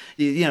say. And,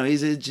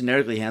 he's a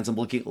generically handsome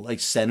looking, like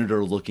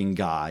senator looking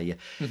guy.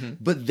 Mm-hmm.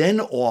 But then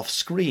off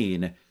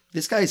screen,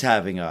 this guy's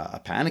having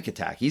a panic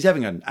attack. He's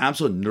having an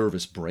absolute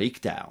nervous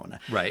breakdown.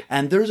 Right.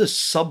 And there's a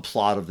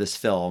subplot of this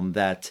film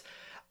that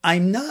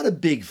I'm not a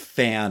big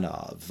fan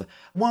of.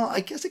 Well, I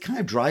guess it kind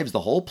of drives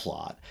the whole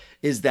plot,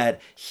 is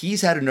that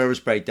he's had a nervous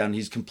breakdown.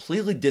 He's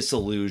completely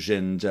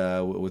disillusioned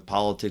with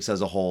politics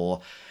as a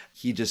whole.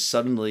 He just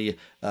suddenly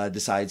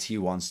decides he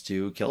wants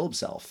to kill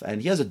himself.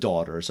 And he has a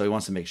daughter, so he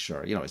wants to make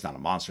sure, he's not a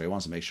monster. He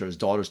wants to make sure his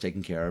daughter's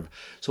taken care of.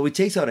 So he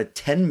takes out a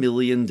 $10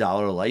 million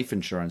life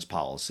insurance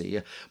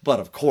policy. But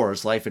of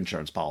course, life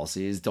insurance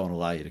policies don't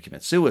allow you to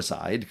commit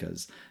suicide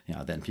because,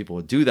 then people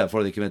would do that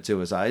before they commit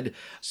suicide.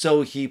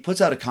 So he puts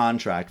out a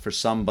contract for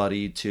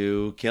somebody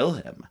to kill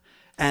him.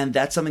 And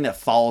that's something that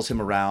follows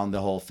him around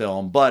the whole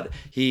film. But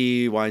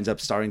he winds up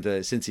starting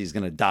to, since he's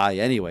going to die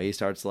anyway, he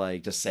starts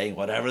like just saying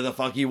whatever the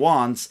fuck he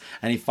wants.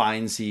 And he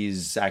finds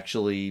he's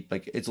actually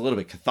like, it's a little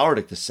bit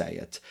cathartic to say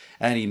it.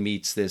 And he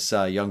meets this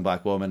young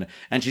black woman.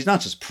 And she's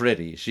not just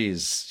pretty.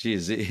 She's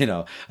a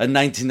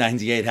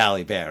 1998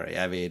 Halle Berry.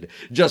 I mean,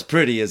 just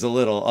pretty is a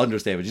little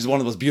understatement. She's one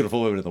of the most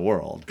beautiful women in the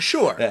world.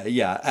 Sure.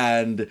 Yeah.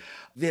 And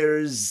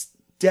there's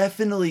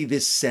definitely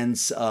this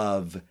sense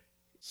of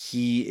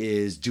he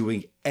is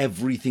doing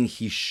everything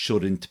he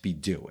shouldn't be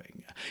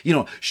doing.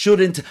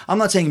 Shouldn't, I'm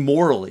not saying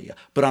morally,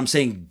 but I'm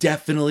saying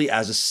definitely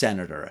as a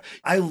senator.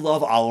 I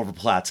love Oliver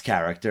Platt's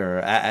character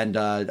and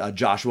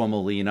Joshua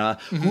Malina.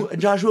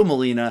 Joshua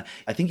Malina,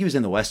 I think he was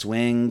in The West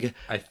Wing.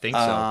 I think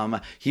so.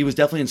 He was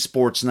definitely in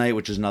Sports Night,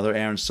 which is another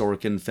Aaron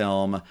Sorkin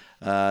film,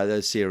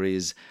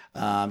 series.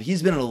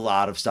 He's been in a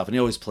lot of stuff, and he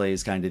always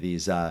plays kind of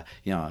these,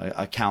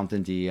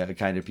 accountant-y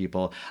kind of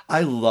people.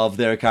 I love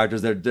their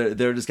characters.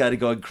 They're just kind of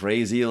going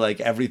crazy,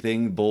 like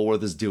everything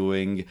Bulworth is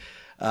doing.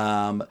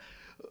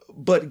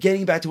 But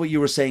getting back to what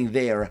you were saying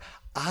there,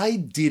 I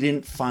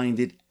didn't find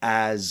it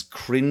as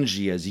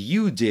cringy as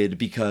you did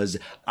because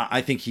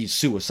I think he's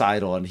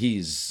suicidal and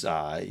he's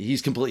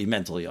completely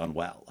mentally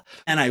unwell.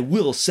 And I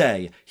will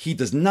say, he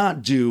does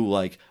not do,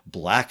 like,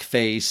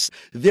 blackface.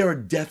 There are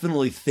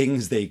definitely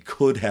things they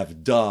could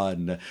have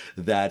done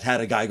that had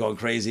a guy going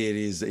crazy and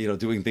he's,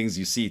 doing things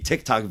you see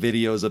TikTok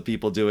videos of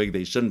people doing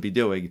they shouldn't be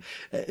doing.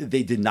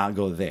 They did not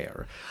go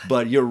there.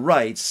 But you're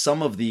right,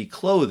 some of the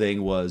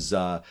clothing was,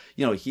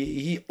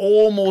 he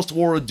almost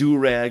wore a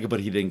do-rag,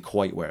 but he didn't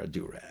quite wear a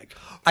do-rag.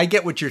 I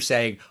get what you're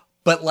saying,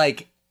 but,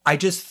 like, I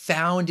just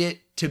found it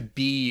to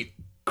be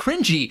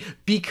cringy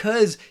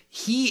because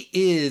he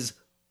is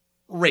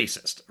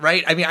racist,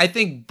 right? I mean, I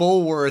think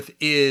Bulworth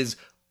is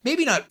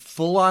maybe not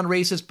full-on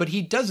racist, but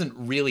he doesn't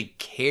really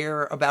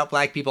care about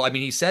black people. I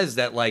mean, he says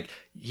that, like,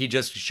 he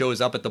just shows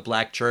up at the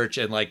black church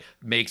and, like,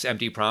 makes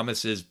empty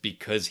promises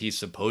because he's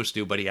supposed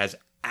to, but he has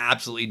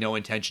absolutely no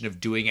intention of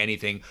doing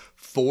anything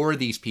for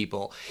these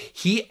people.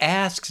 He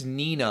asks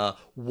Nina,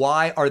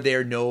 why are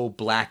there no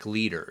black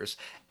leaders?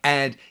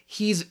 And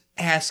he's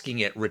asking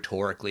it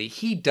rhetorically.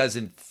 He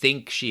doesn't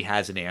think she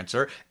has an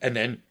answer. And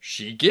then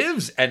she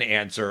gives an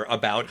answer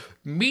about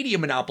media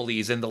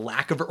monopolies and the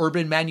lack of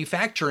urban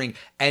manufacturing.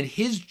 And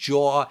his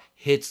jaw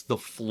hits the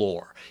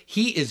floor.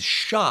 He is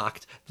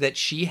shocked that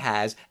she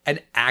has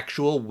an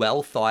actual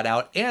well thought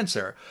out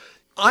answer.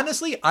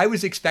 Honestly, I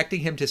was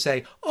expecting him to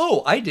say,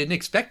 oh, I didn't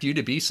expect you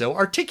to be so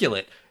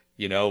articulate.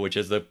 Which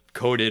is the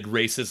coded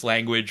racist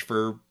language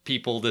for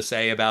people to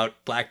say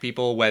about black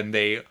people when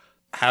they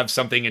have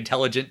something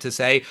intelligent to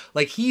say.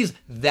 Like, he's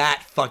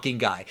that fucking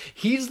guy.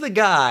 He's the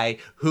guy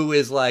who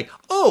is like,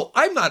 oh,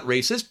 I'm not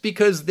racist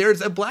because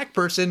there's a black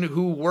person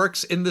who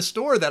works in the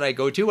store that I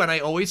go to and I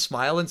always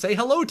smile and say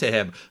hello to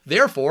him.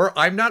 Therefore,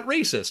 I'm not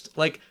racist.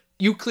 Like,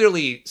 you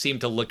clearly seem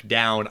to look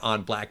down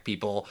on black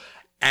people,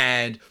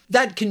 and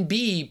that can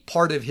be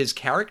part of his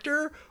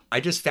character. I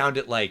just found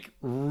it, like,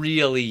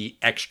 really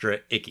extra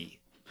icky.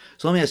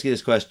 So let me ask you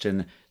this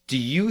question. Do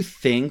you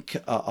think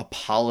a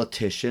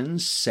politician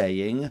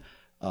saying,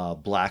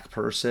 black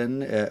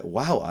person,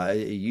 wow,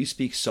 you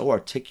speak so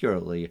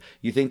articulately,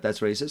 you think that's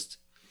racist?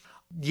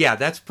 Yeah,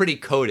 that's pretty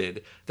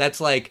coded. That's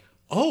like,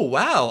 oh,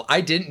 wow, I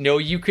didn't know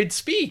you could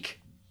speak.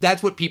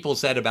 That's what people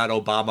said about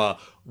Obama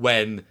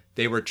when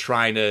they were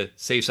trying to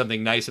say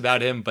something nice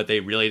about him, but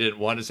they really didn't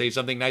want to say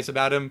something nice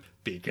about him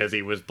because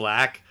he was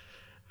black.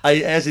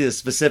 I ask you this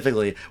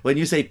specifically. When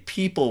you say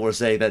people were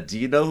saying that, do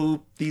you know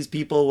who these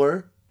people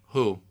were?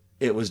 Who?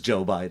 It was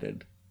Joe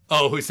Biden.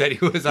 Oh, who said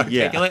he was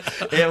articulate?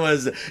 Yeah, it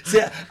was. See,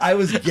 I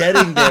was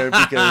getting there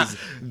because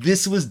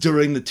this was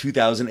during the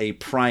 2008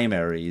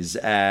 primaries,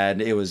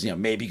 and it was,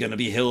 maybe going to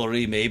be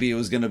Hillary, maybe it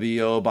was going to be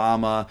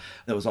Obama.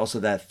 There was also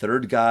that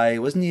third guy,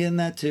 wasn't he in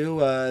that too?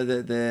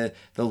 The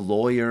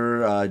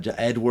lawyer, John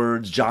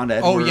Edwards.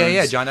 Oh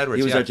yeah, John Edwards.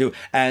 He was there too,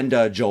 and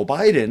Joe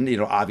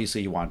Biden.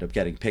 Obviously he wound up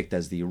getting picked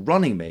as the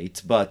running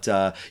mate, but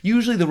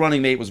usually the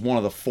running mate was one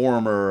of the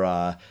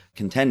former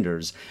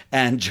contenders,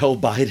 and Joe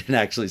Biden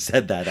actually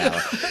said that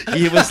out.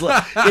 He was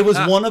like, it was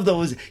one of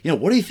those,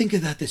 what do you think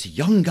of that, this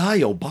young guy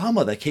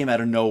Obama that came out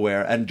of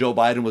nowhere? And Joe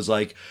Biden was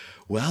like,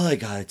 well, I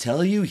gotta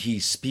tell you, he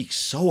speaks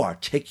so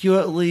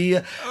articulately,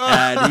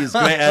 and he's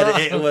great. And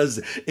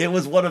it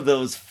was one of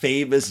those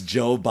famous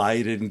Joe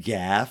Biden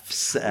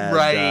gaffes. And,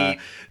 right.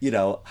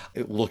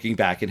 Looking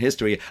back in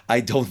history, I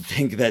don't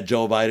think that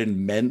Joe Biden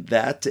meant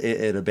that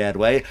in a bad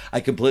way.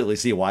 I completely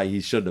see why he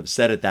shouldn't have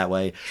said it that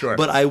way. Sure.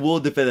 But I will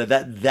defend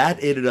that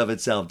in and of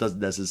itself doesn't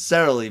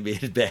necessarily mean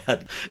it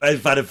bad. I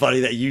find it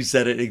funny that you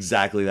said it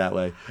exactly that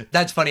way.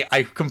 That's funny.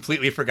 I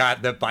completely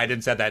forgot that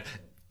Biden said that.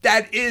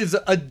 That is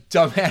a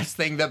dumbass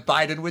thing that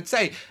Biden would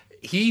say.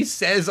 He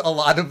says a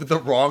lot of the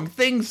wrong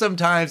things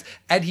sometimes,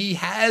 and he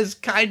has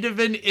kind of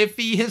an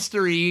iffy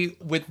history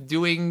with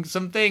doing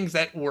some things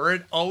that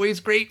weren't always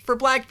great for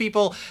black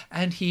people.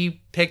 And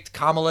he picked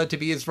Kamala to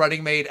be his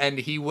running mate, and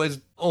he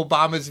was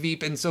Obama's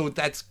Veep, and so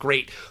that's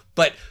great.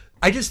 But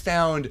I just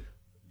found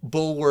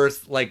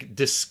Bulworth's, like,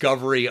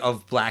 discovery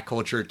of black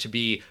culture to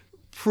be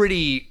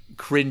pretty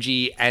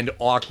cringy and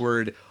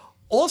awkward.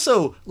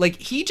 Also, like,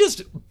 he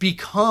just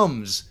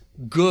becomes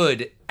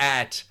good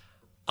at,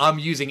 I'm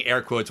using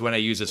air quotes when I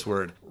use this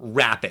word,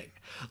 rapping.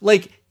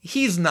 Like,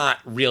 he's not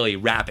really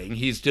rapping.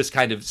 He's just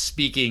kind of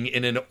speaking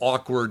in an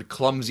awkward,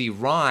 clumsy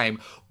rhyme.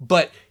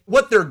 But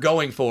what they're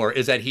going for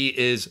is that he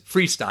is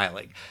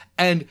freestyling.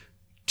 And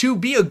to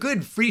be a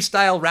good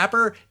freestyle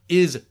rapper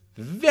is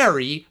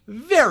very,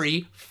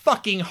 very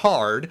fucking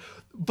hard.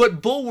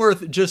 But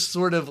Bulworth just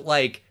sort of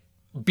like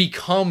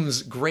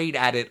becomes great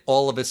at it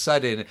all of a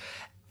sudden.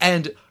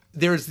 And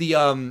there's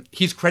the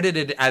he's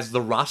credited as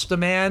the Rasta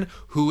man,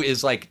 who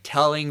is like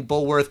telling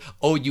Bulworth,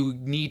 oh, you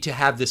need to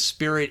have the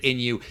spirit in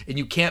you, and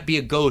you can't be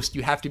a ghost,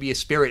 you have to be a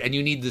spirit, and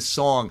you need the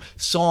song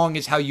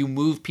is how you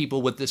move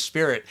people with the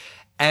spirit.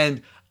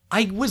 And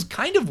I was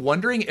kind of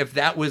wondering if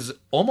that was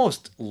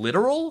almost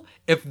literal,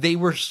 if they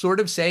were sort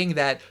of saying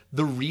that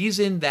the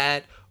reason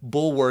that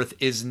Bulworth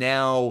is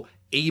now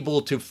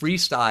able to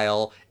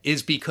freestyle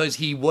is because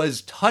he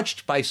was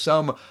touched by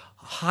some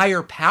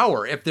higher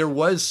power, if there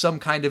was some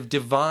kind of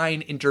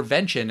divine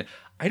intervention.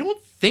 I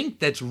don't think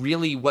that's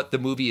really what the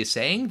movie is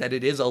saying, that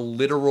it is a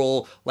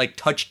literal, like,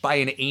 touched by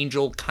an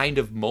angel kind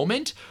of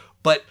moment,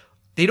 but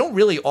they don't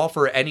really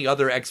offer any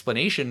other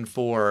explanation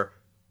for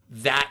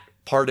that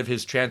part of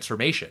his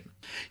transformation.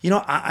 You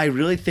know, I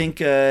really think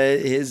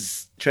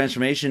his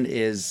transformation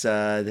is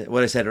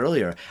what I said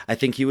earlier. I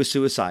think he was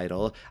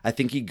suicidal. I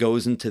think he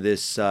goes into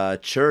this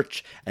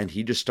church and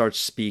he just starts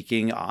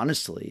speaking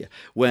honestly.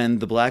 When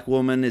the black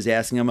woman is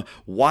asking him,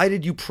 why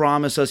did you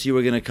promise us you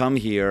were going to come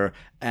here?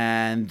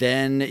 And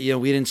then,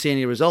 we didn't see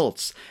any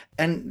results.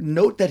 And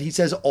note that he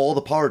says all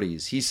the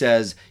parties. He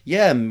says,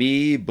 yeah,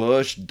 me,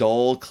 Bush,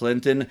 Dole,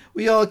 Clinton,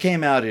 we all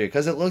came out here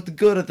because it looked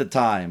good at the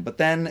time. But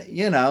then,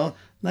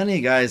 none of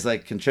you guys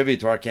contribute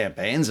to our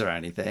campaigns or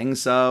anything,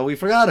 so we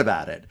forgot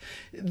about it.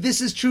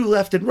 This is true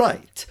left and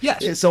right.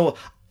 Yes. So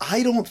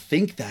I don't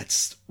think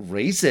that's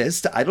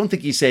racist. I don't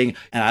think he's saying,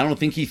 and I don't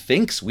think he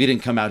thinks we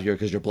didn't come out here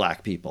because you're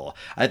black people.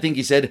 I think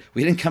he said,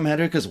 we didn't come out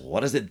here because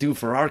what does it do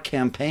for our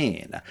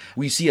campaign?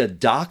 We see a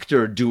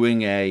doctor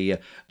doing a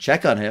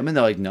check on him, and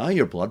they're like, no,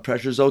 your blood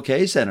pressure's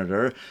okay,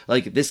 Senator.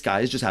 This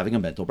guy is just having a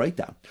mental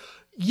breakdown.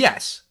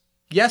 Yes.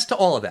 Yes to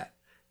all of that.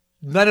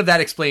 None of that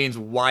explains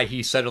why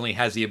he suddenly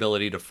has the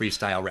ability to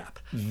freestyle rap.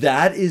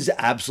 That is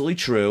absolutely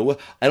true.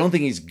 I don't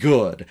think he's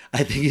good.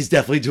 I think he's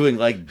definitely doing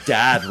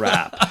dad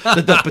rap.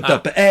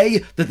 The A,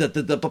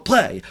 the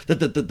play,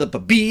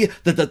 the B,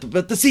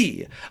 the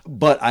C.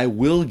 But I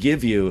will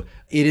give you,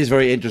 it is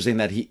very interesting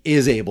that he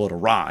is able to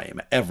rhyme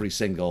every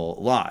single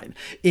line.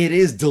 It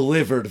is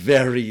delivered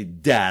very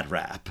dad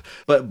rap.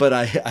 But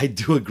I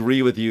do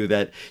agree with you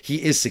that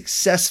he is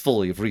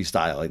successfully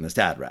freestyling this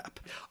dad rap.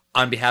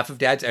 On behalf of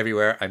dads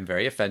everywhere, I'm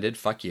very offended.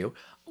 Fuck you.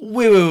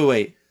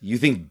 Wait. You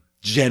think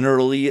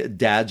generally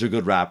dads are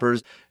good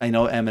rappers? I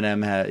know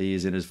Eminem,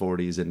 he's in his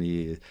 40s and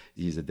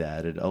he's a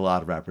dad, and a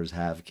lot of rappers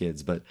have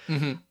kids, but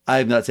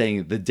I'm not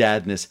saying the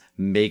dadness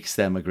makes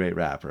them a great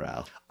rapper,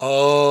 Al.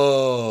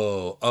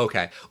 Oh,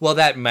 okay. Well,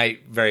 that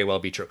might very well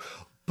be true.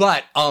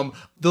 But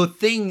the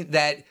thing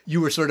that you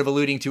were sort of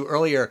alluding to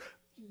earlier,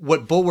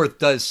 what Bulworth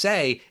does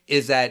say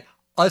is that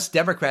us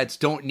Democrats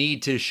don't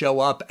need to show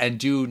up and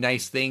do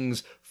nice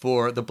things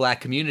for the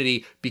black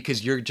community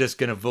because you're just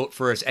going to vote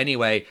for us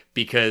anyway,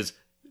 because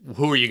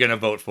who are you going to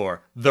vote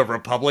for? The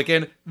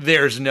Republican?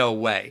 There's no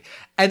way.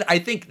 And I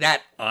think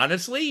that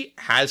honestly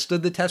has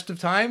stood the test of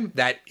time,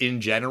 that in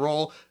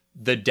general,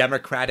 the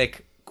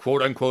Democratic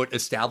quote-unquote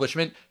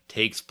establishment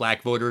takes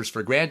black voters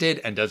for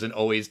granted and doesn't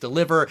always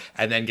deliver,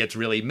 and then gets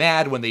really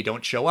mad when they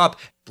don't show up.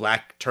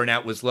 Black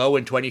turnout was low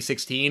in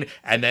 2016,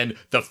 and then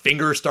the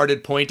finger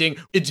started pointing.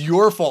 It's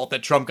your fault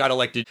that Trump got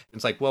elected.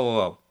 It's like,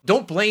 whoa.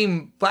 Don't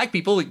blame black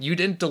people. You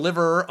didn't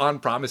deliver on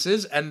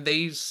promises, and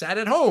they sat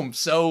at home.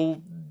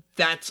 So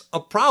that's a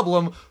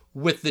problem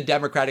with the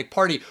Democratic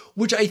Party,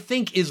 which I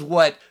think is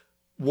what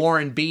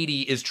Warren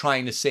Beatty is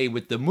trying to say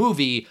with the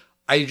movie.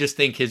 I just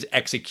think his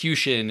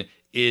execution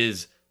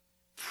is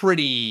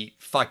pretty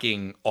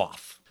fucking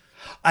off.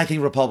 I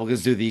think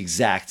Republicans do the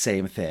exact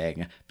same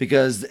thing,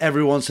 because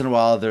every once in a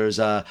while there's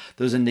a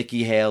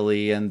Nikki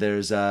Haley and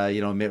there's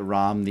Mitt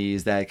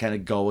Romney's that kind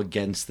of go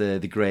against the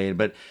grain.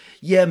 But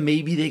yeah,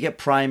 maybe they get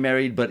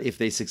primaried, but if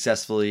they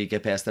successfully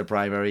get past their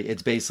primary,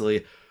 it's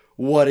basically,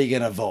 what are you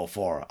going to vote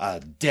for? A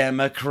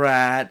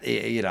Democrat?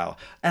 And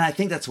I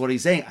think that's what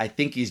he's saying. I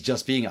think he's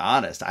just being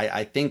honest.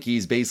 I think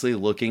he's basically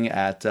looking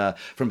at,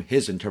 from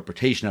his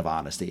interpretation of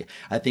honesty,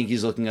 I think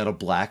he's looking at a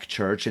black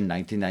church in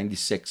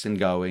 1996 and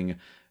going,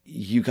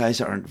 you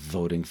guys aren't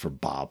voting for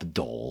Bob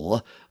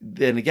Dole.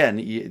 Then again,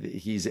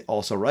 he's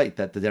also right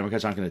that the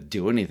Democrats aren't going to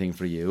do anything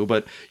for you,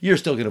 but you're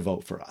still going to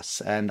vote for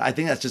us. And I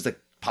think that's just a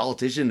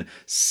politician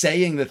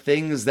saying the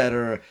things that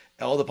are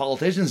all the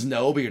politicians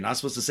know, but you're not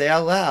supposed to say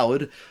out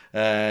loud.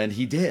 And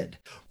he did.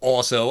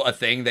 Also, a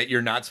thing that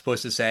you're not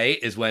supposed to say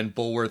is when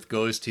Bulworth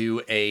goes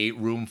to a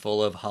room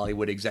full of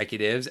Hollywood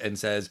executives and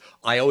says,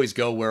 I always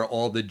go where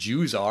all the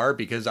Jews are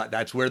because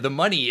that's where the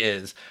money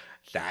is.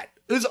 That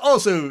is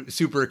also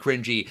super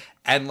cringy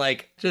and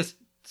just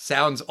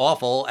sounds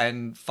awful,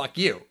 and fuck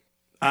you.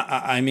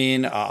 I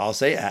mean, I'll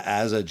say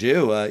as a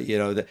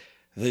Jew,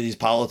 these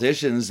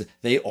politicians,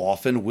 they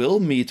often will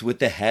meet with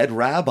the head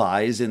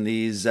rabbis in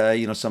these,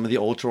 some of the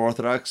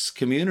ultra-Orthodox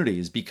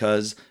communities,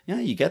 because,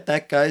 you get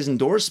that guy's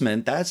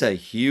endorsement. That's a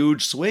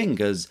huge swing,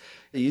 because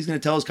he's going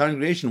to tell his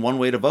congregation one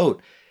way to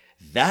vote.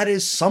 that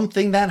is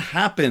something that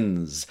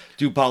happens.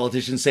 Do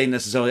politicians say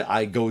necessarily,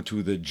 I go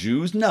to the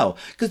Jews? No,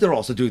 because they're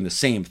also doing the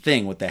same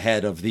thing with the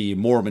head of the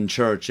Mormon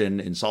church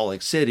in Salt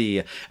Lake City,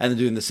 and they're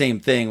doing the same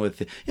thing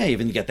with,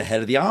 even you get the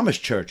head of the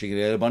Amish church. You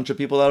get a bunch of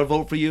people that'll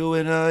vote for you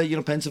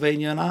in,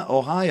 Pennsylvania and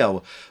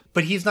Ohio.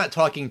 But he's not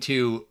talking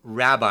to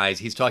rabbis.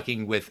 He's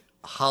talking with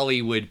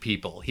Hollywood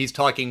people. He's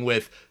talking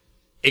with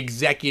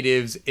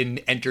executives in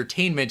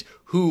entertainment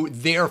who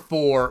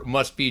therefore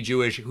must be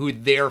Jewish, who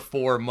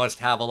therefore must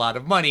have a lot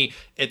of money.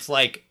 It's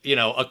like,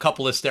 a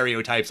couple of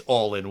stereotypes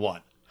all in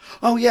one.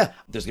 Oh, yeah,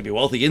 there's going to be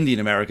wealthy Indian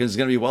Americans, there's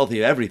going to be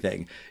wealthy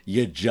everything.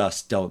 You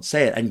just don't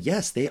say it. And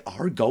yes, they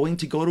are going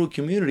to go to a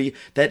community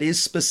that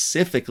is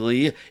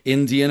specifically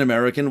Indian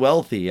American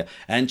wealthy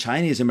and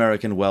Chinese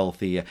American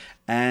wealthy.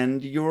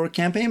 And your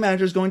campaign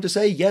manager is going to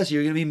say, yes,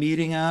 you're going to be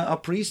meeting a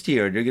priest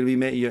here. You're going to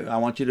be, I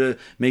want you to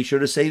make sure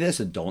to say this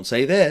and don't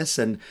say this.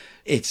 And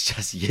it's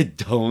just, you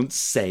don't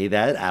say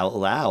that out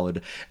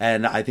loud.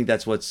 And I think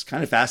that's what's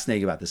kind of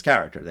fascinating about this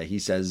character, that he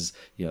says,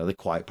 the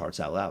quiet parts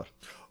out loud.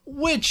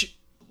 Which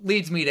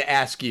leads me to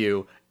ask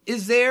you,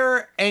 is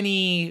there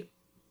any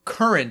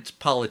current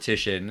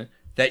politician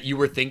that you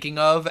were thinking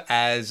of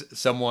as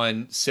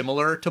someone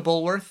similar to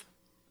Bulworth?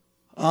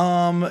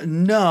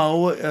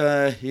 No,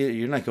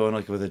 you're not going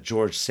like with a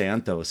George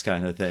Santos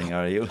kind of thing,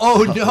 are you?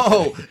 Oh,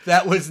 no,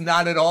 that was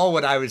not at all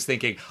what I was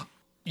thinking.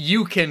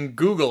 You can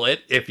Google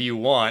it if you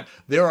want.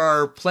 There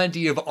are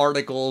plenty of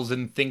articles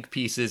and think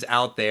pieces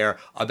out there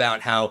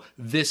about how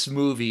this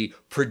movie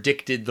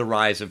predicted the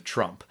rise of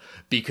Trump.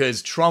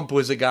 Because Trump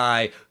was a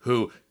guy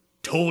who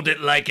told it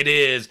like it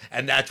is,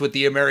 and that's what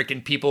the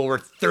American people were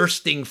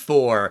thirsting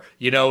for.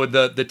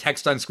 The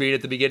text on screen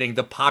at the beginning,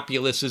 the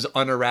populace is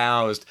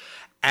unaroused.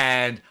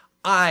 And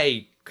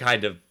I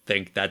kind of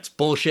think that's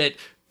bullshit.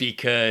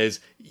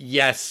 Because,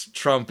 yes,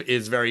 Trump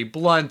is very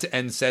blunt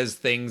and says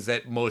things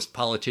that most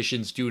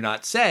politicians do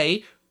not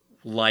say,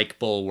 like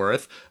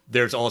Bulworth.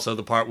 There's also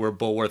the part where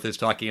Bulworth is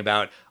talking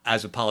about,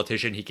 as a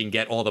politician, he can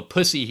get all the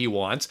pussy he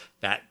wants.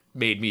 That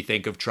made me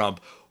think of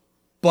Trump.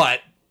 But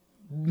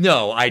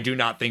no, I do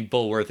not think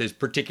Bulworth is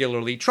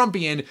particularly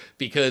Trumpian,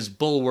 because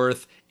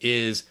Bulworth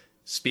is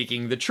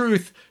speaking the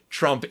truth.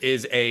 Trump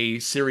is a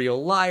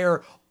serial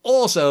liar.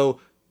 Also,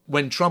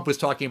 when Trump was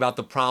talking about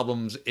the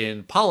problems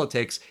in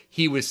politics,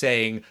 he was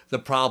saying the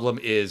problem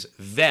is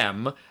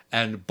them,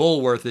 and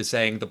Bulworth is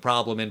saying the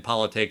problem in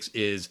politics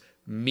is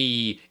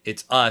me,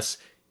 it's us.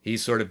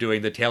 He's sort of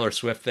doing the Taylor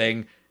Swift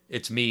thing.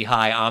 It's me,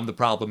 hi, I'm the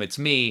problem, it's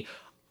me.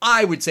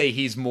 I would say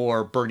he's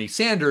more Bernie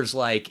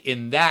Sanders-like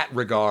in that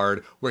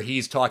regard, where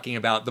he's talking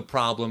about the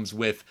problems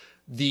with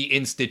the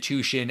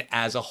institution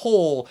as a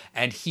whole,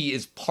 and he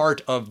is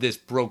part of this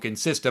broken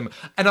system.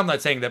 And I'm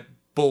not saying that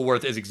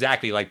Bulworth is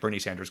exactly like Bernie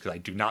Sanders, because I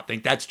do not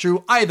think that's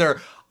true either.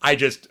 I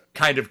just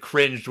kind of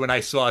cringed when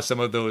I saw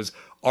some of those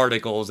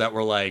articles that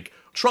were like,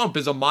 Trump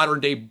is a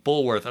modern-day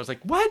Bulworth. I was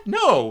like, what?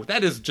 No,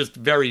 that is just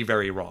very,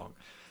 very wrong.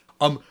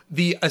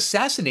 The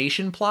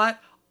assassination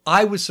plot,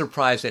 I was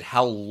surprised at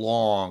how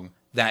long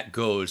that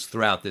goes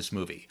throughout this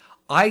movie.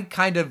 I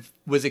kind of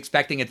was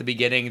expecting at the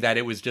beginning that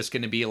it was just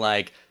going to be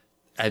like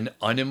an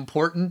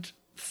unimportant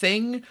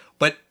thing,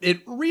 but it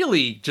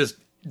really just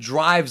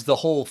drives the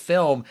whole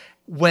film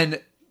when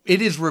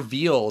it is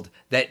revealed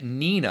that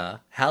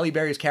Nina, Halle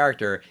Berry's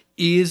character,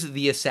 is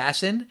the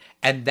assassin,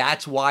 and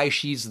that's why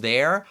she's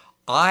there.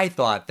 I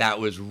thought that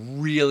was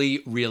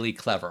really, really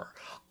clever.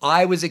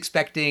 I was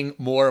expecting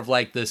more of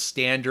like the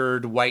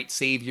standard white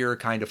savior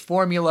kind of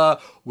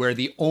formula, where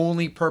the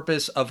only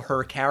purpose of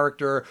her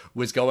character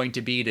was going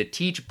to be to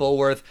teach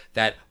Bulworth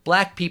that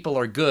black people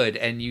are good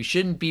and you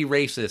shouldn't be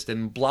racist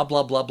and blah,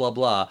 blah, blah, blah,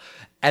 blah.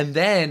 And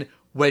then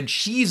when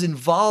she's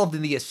involved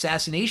in the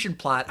assassination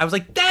plot, I was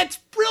like, that's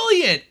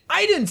brilliant.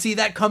 I didn't see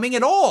that coming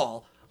at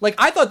all. Like,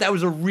 I thought that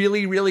was a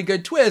really, really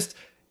good twist,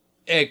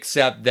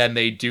 except then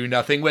they do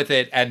nothing with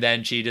it. And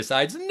then she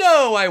decides,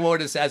 no, I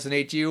won't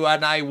assassinate you,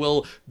 and I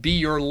will be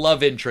your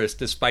love interest,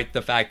 despite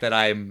the fact that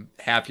I'm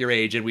half your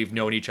age and we've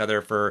known each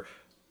other for,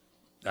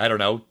 I don't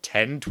know,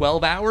 10,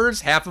 12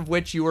 hours, half of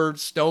which you were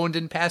stoned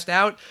and passed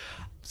out.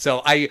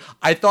 So I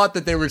thought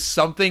that there was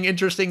something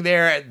interesting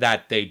there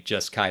that they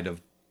just kind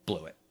of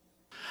blew it.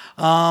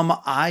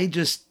 I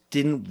just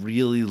didn't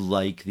really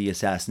like the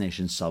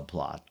assassination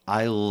subplot.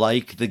 I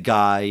like the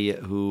guy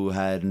who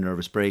had a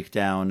nervous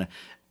breakdown,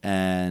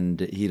 and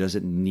he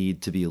doesn't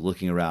need to be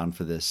looking around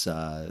for this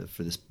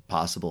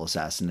possible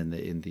assassin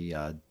in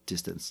the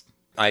distance.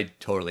 I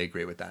totally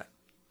agree with that.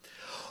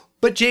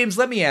 But James,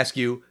 let me ask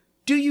you,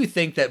 do you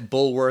think that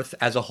Bulworth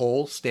as a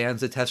whole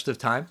stands the test of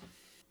time?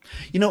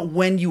 You know,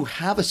 when you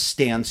have a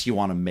stance you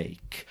want to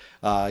make,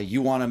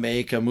 you want to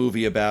make a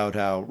movie about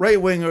how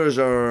right-wingers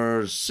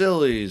are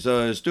silly,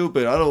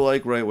 stupid, I don't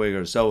like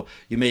right-wingers. So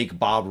you make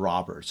Bob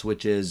Roberts,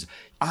 which is,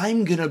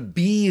 I'm going to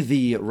be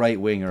the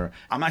right-winger.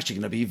 I'm actually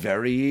going to be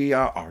very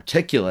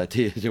articulate,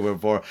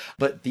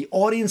 but the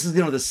audience is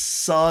going to have the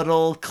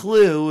subtle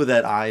clue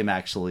that I'm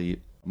actually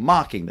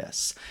mocking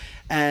this.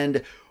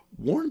 And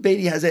Warren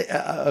Beatty has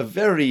a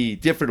very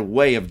different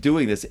way of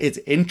doing this. It's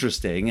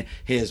interesting,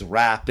 his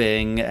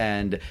rapping,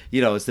 and,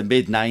 it's the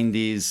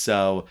mid-90s,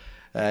 so,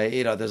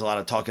 there's a lot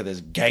of talk of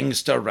this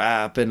gangster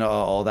rap and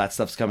all that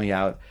stuff's coming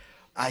out.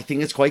 I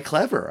think it's quite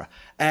clever.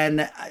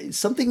 And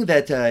something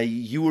that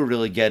you were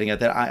really getting at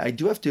that I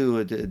do have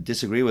to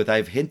disagree with,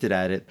 I've hinted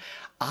at it,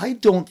 I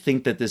don't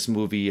think that this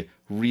movie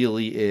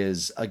really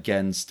is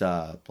against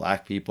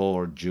black people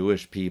or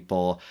Jewish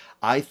people.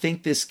 I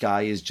think this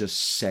guy is just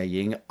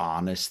saying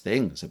honest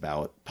things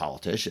about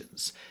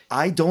politicians.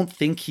 I don't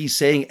think he's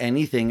saying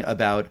anything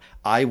about,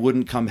 I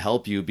wouldn't come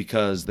help you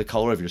because the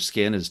color of your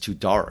skin is too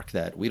dark,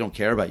 that we don't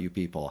care about you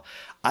people.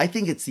 I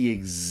think it's the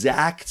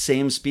exact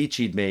same speech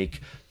he'd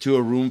make to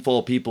a room full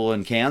of people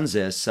in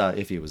Kansas,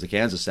 if he was a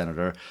Kansas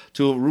senator,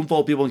 to a room full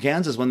of people in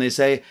Kansas when they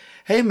say,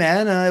 hey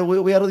man,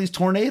 we had all these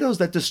tornadoes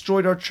that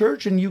destroyed our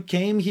church and you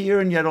came here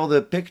and you had all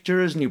the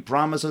pictures and you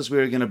promised us we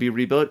were going to be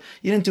rebuilt.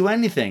 You didn't do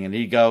anything. And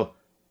he'd go,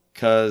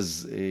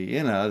 because,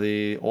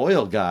 the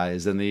oil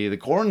guys and the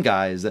corn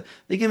guys,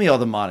 they give me all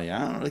the money. I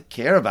don't really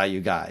care about you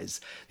guys.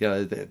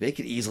 They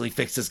could easily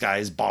fix this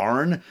guy's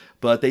barn,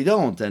 but they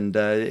don't. And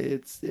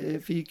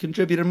if he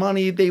contributed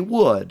money, they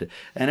would.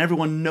 And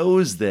everyone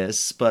knows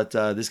this, but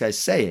this guy's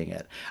saying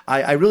it.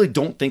 I really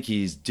don't think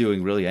he's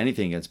doing really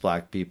anything against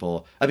black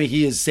people. I mean,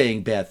 he is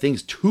saying bad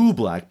things to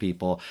black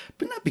people,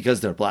 but not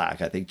because they're black.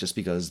 I think just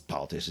because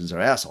politicians are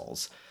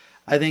assholes.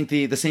 I think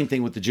the same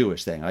thing with the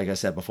Jewish thing. Like I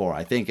said before,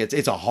 I think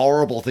it's a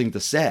horrible thing to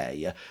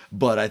say,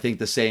 but I think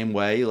the same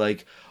way,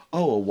 like,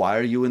 oh, why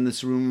are you in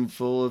this room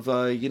full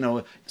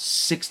of,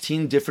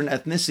 16 different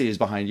ethnicities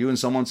behind you? And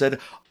someone said,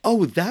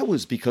 oh, that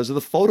was because of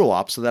the photo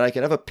op so that I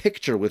could have a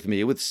picture with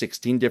me with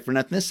 16 different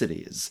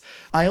ethnicities.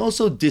 I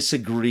also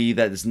disagree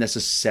that it's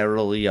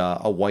necessarily a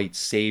white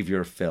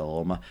savior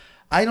film.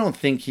 I don't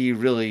think he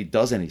really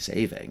does any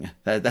saving.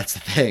 That's the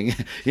thing.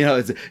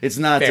 It's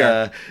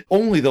not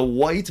only the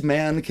white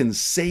man can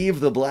save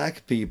the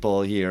black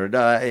people here.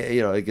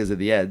 Because at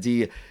the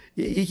end,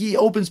 he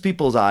opens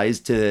people's eyes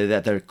to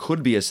that there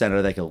could be a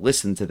senator that could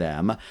listen to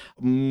them.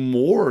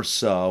 More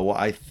so,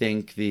 I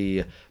think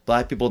the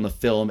black people in the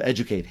film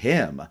educate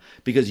him,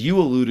 because you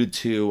alluded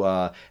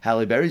to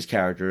Halle Berry's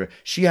character.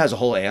 She has a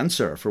whole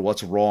answer for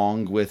what's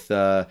wrong with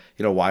why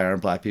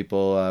aren't black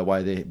people, why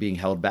are they being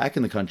held back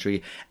in the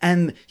country,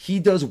 and he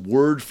does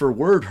word for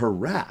word her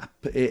rap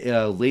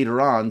later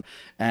on,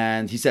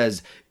 and he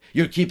says,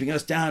 you're keeping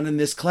us down in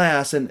this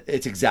class, and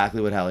it's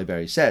exactly what Halle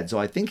Berry said. So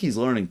I think he's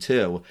learning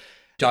too.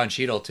 Don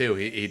Cheadle, too,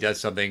 he does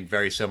something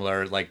very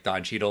similar. Like,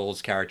 Don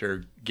Cheadle's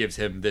character gives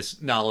him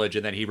this knowledge,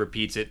 and then he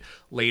repeats it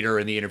later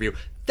in the interview.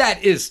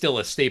 That is still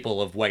a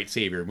staple of white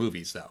savior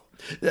movies, though.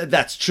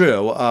 That's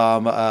true.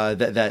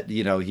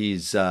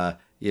 He's...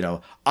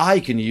 I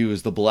can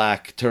use the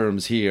black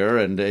terms here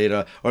and,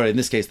 or in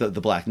this case, the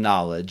black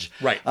knowledge.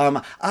 Right.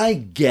 I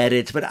get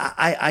it, but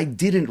I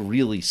didn't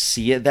really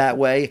see it that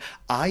way.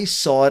 I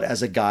saw it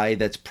as a guy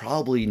that's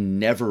probably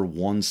never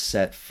once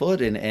set foot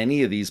in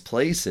any of these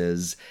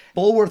places.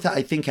 Bulworth,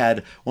 I think,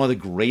 had one of the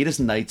greatest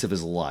nights of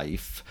his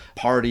life,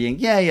 partying.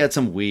 Yeah, he had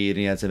some weed and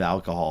he had some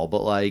alcohol,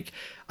 but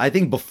I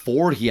think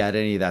before he had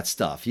any of that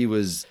stuff, he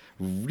was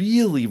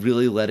really,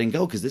 really letting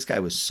go, because this guy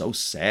was so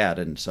sad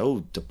and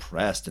so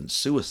depressed and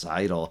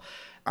suicidal.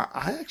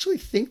 I actually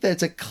think that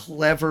it's a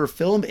clever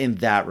film in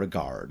that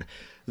regard.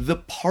 The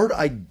part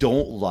I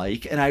don't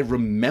like, and I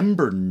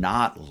remember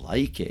not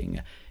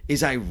liking,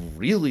 is I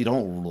really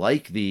don't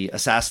like the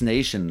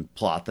assassination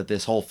plot that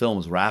this whole film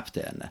is wrapped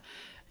in.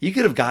 You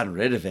could have gotten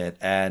rid of it,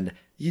 and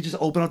you just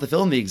open up the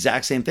film, the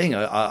exact same thing.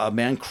 A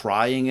man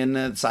crying in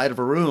the side of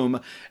a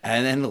room,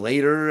 and then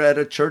later at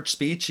a church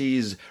speech,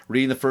 he's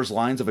reading the first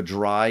lines of a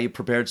dry,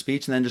 prepared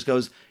speech, and then just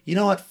goes, you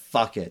know what,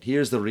 fuck it.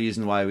 Here's the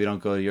reason why we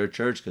don't go to your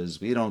church, because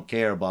we don't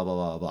care, blah, blah,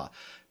 blah, blah.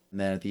 And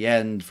then at the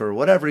end, for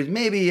whatever reason,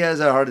 maybe he has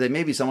a heart attack,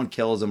 maybe someone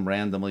kills him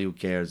randomly, who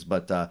cares?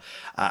 But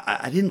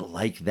I didn't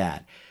like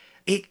that.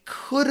 It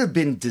could have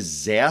been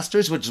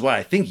disastrous, which is what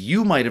I think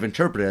you might have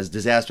interpreted as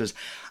disastrous.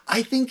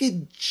 I think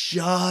it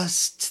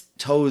just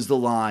toes the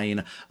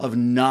line of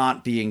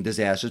not being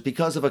disastrous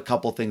because of a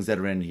couple things that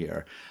are in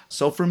here.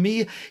 So for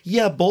me,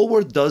 yeah,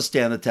 Bulworth does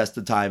stand the test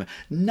of time.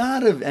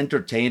 Not an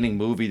entertaining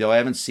movie, though. I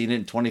haven't seen it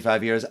in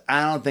 25 years.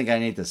 I don't think I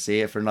need to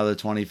see it for another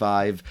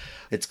 25.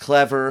 It's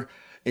clever.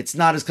 It's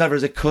not as clever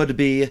as it could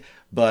be,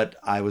 but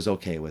I was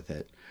okay with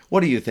it.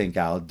 What do you think,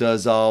 Al?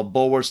 Does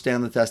Bulworth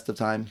stand the test of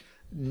time?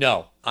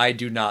 No, I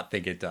do not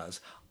think it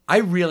does. I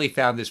really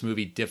found this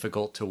movie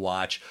difficult to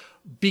watch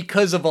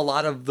because of a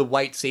lot of the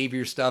white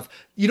savior stuff.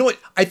 You know what?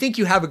 I think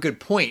you have a good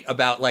point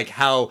about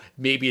how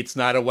maybe it's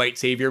not a white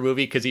savior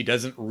movie because he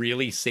doesn't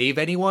really save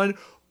anyone.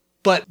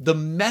 But the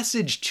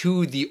message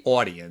to the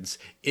audience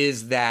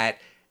is that,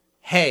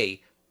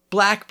 hey,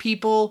 black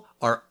people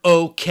are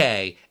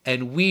okay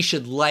and we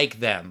should like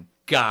them,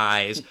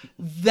 guys.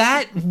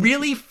 That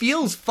really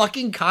feels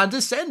fucking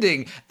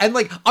condescending. And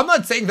I'm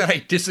not saying that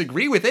I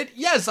disagree with it.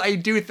 Yes, I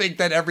do think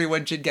that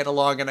everyone should get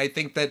along, and I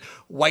think that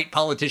white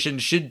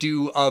politicians should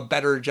do a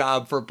better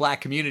job for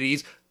black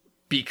communities,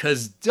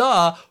 because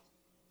duh.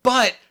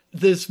 But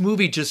this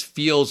movie just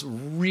feels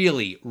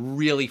really,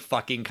 really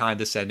fucking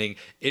condescending.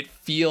 It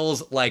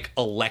feels like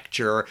a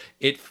lecture.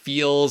 It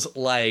feels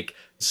like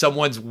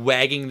someone's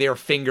wagging their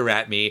finger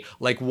at me,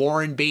 like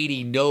Warren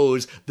Beatty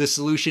knows the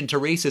solution to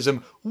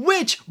racism,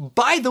 which,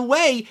 by the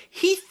way,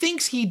 he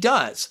thinks he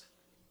does.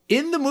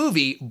 In the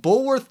movie,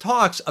 Bulworth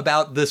talks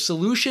about the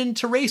solution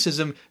to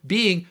racism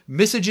being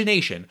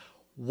miscegenation.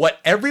 What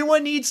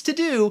everyone needs to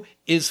do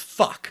is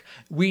fuck.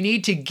 We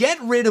need to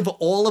get rid of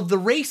all of the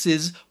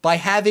races by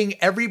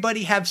having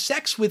everybody have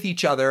sex with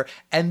each other,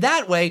 and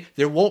that way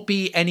there won't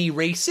be any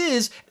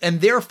races,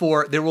 and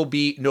therefore there will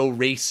be no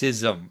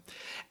racism.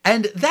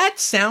 And that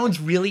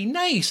sounds really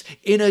nice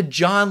in a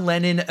John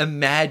Lennon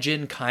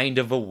Imagine kind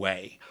of a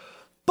way.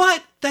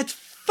 But that's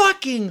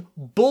fucking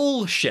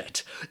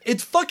bullshit.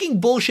 It's fucking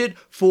bullshit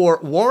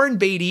for Warren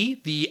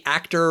Beatty, the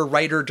actor,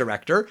 writer,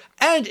 director,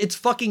 and it's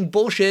fucking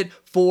bullshit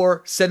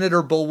for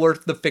Senator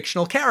Bulworth, the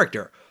fictional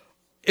character.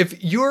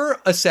 If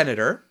you're a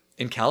senator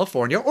in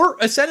California, or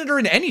a senator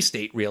in any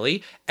state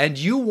really, and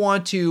you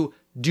want to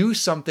do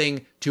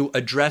something to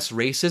address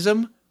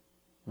racism,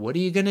 what are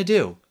you gonna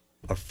do?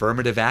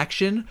 Affirmative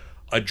action,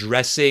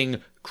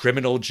 addressing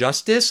criminal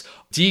justice,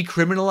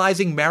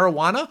 decriminalizing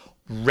marijuana,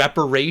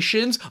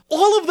 reparations,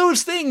 all of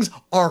those things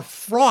are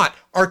fraught,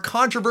 are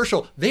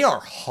controversial. They are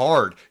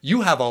hard.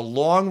 You have a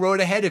long road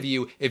ahead of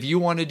you if you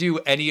want to do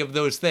any of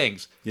those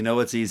things. You know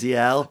what's easy,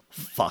 Al?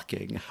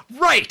 Fucking.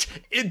 Right.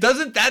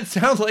 Doesn't that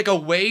sound like a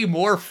way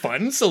more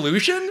fun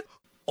solution?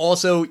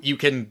 Also, you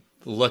can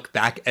look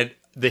back at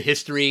the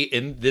history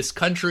in this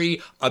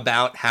country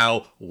about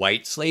how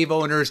white slave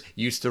owners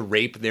used to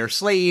rape their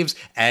slaves,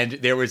 and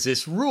there was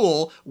this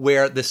rule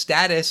where the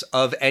status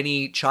of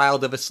any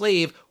child of a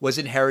slave was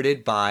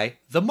inherited by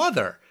the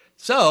mother.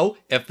 So,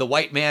 if the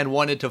white man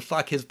wanted to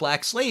fuck his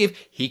black slave,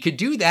 he could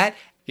do that.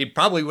 He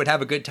probably would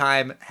have a good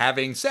time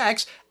having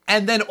sex,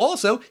 and then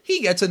also he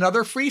gets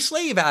another free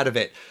slave out of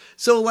it.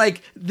 So,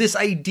 like, this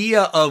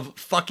idea of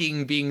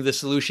fucking being the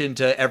solution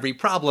to every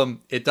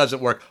problem, it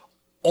doesn't work.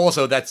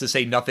 Also, that's to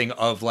say nothing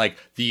of, like,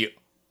 the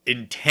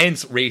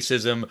intense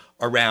racism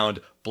around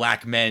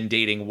black men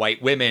dating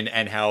white women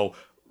and how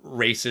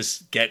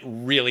racists get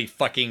really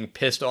fucking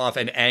pissed off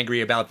and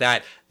angry about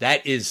that.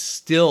 That is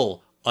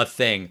still a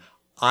thing.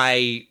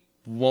 I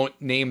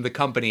won't name the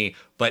company,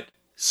 but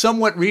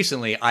somewhat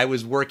recently, I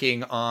was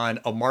working on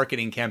a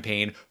marketing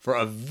campaign for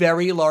a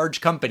very large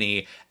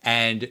company,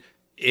 and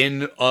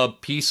in a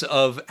piece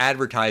of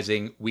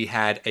advertising, we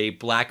had a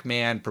black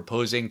man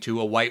proposing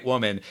to a white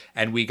woman,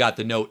 and we got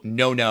the note,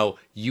 no,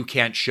 you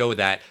can't show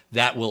that.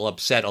 That will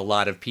upset a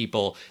lot of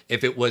people.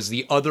 If it was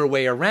the other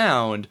way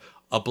around,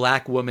 a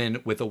black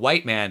woman with a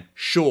white man,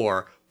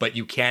 sure, but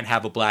you can't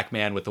have a black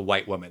man with a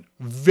white woman.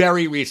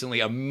 Very recently,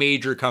 a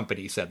major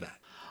company said that.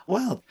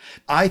 Well,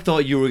 I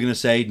thought you were going to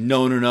say,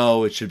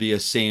 no, it should be a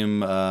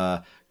same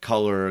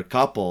color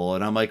couple.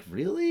 And I'm like,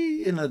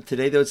 really?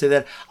 Today they would say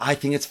that. I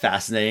think it's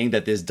fascinating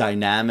that this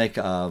dynamic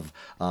of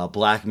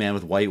black man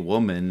with white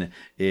woman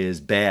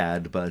is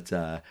bad, but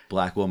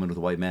black woman with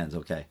white man is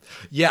okay.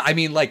 Yeah, I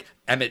mean, like,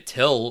 Emmett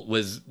Till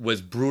was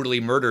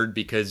brutally murdered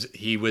because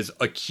he was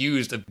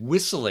accused of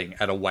whistling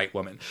at a white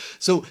woman.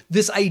 So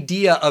this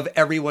idea of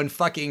everyone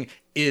fucking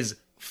is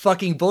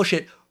fucking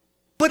bullshit.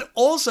 But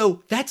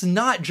also, that's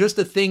not just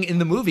a thing in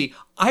the movie.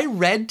 I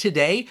read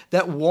today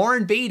that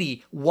Warren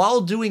Beatty, while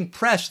doing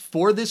press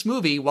for this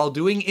movie, while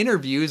doing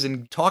interviews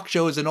and talk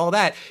shows and all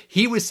that,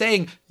 he was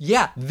saying,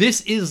 yeah,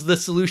 this is the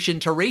solution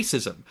to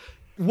racism.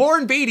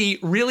 Warren Beatty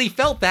really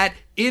felt that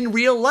in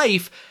real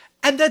life,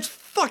 and that's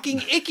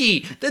fucking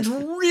icky. That's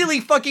really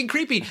fucking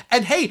creepy.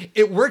 And hey,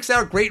 it works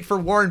out great for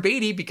Warren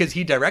Beatty because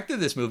he directed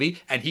this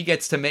movie and he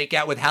gets to make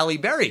out with Halle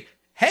Berry.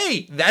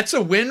 Hey, that's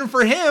a win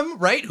for him,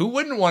 right? Who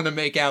wouldn't want to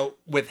make out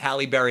with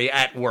Halle Berry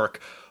at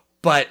work?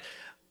 But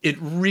it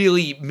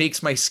really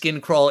makes my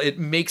skin crawl. It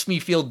makes me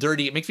feel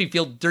dirty. It makes me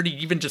feel dirty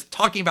even just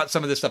talking about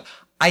some of this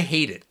stuff. I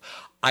hate it.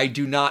 I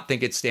do not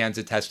think it stands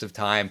a test of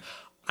time.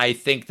 I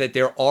think that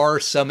there are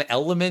some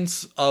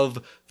elements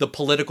of the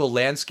political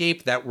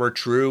landscape that were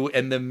true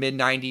in the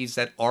mid-90s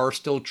that are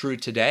still true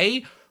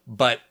today.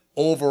 But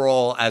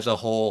overall, as a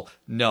whole,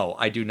 no,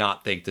 I do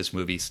not think this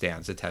movie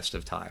stands a test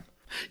of time.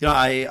 You know,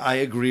 I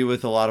agree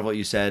with a lot of what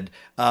you said.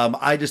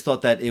 I just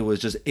thought that it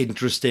was just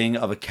interesting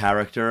of a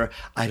character.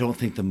 I don't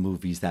think the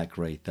movie's that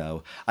great,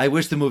 though. I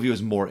wish the movie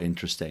was more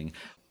interesting.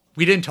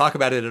 We didn't talk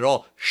about it at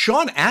all.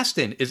 Sean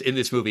Astin is in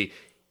this movie.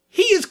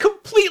 He is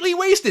completely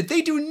wasted.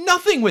 They do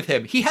nothing with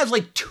him. He has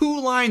like 2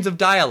 lines of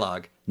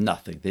dialogue.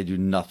 Nothing. They do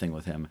nothing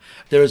with him.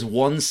 There is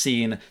one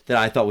scene that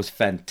I thought was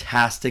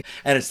fantastic,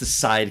 and it's the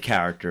side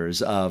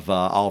characters of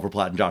Oliver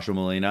Platt and Joshua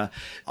Malina.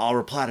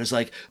 Oliver Platt is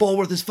like,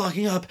 Bulworth is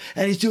fucking up,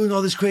 and he's doing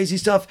all this crazy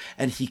stuff,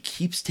 and he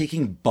keeps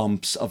taking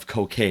bumps of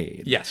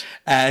cocaine. Yes.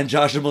 And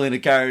Joshua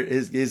Malina,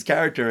 his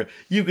character,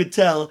 you could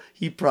tell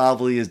he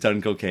probably has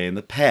done cocaine in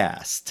the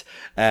past.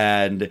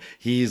 And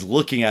he's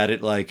looking at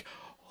it like,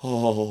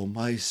 Oh,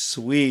 my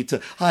sweet,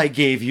 I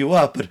gave you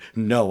up, but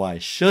no, I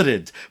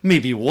shouldn't.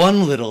 Maybe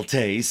one little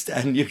taste.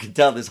 And you can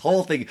tell this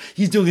whole thing,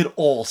 he's doing it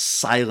all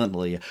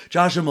silently.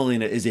 Joshua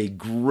Malina is a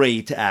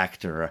great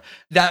actor.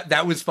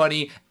 That was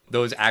funny.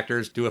 Those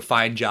actors do a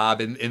fine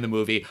job in the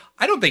movie.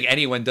 I don't think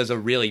anyone does a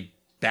really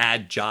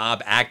bad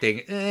job acting,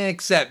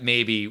 except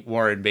maybe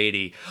Warren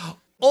Beatty.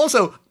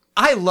 Also,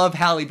 I love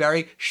Halle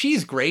Berry.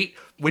 She's great.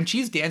 When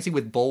she's dancing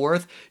with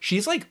Bulworth,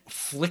 she's like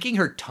flicking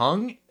her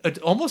tongue. It's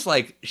almost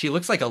like she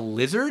looks like a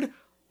lizard.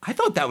 I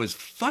thought that was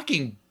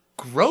fucking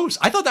gross.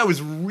 I thought that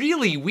was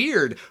really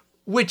weird,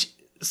 which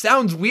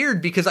sounds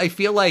weird because I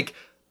feel like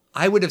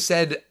I would have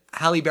said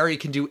Halle Berry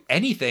can do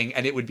anything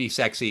and it would be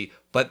sexy,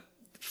 but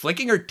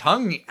flicking her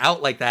tongue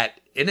out like that,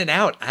 in and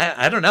out,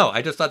 I don't know.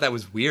 I just thought that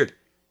was weird.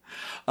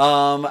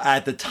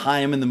 At the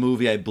time in the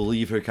movie, I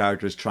believe her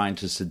character is trying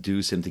to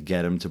seduce him to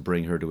get him to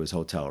bring her to his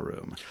hotel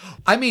room.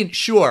 I mean,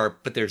 sure,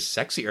 but there's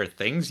sexier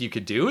things you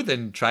could do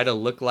than try to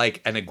look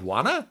like an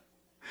iguana.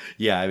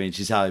 Yeah, I mean,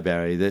 she's Halle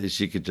Berry.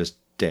 She could just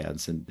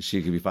dance and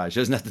she could be fine. She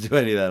doesn't have to do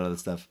any of that other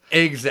stuff.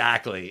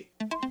 Exactly.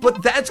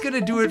 But that's going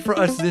to do it for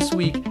us this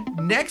week.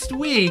 Next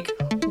week,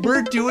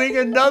 we're doing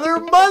another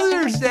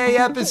Mother's Day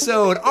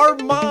episode. Our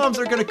moms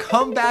are going to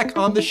come back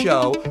on the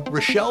show.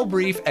 Rochelle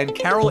Brief and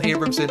Carol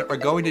Abramson are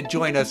going to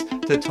join us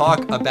to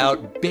talk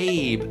about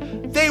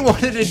Babe. They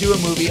wanted to do a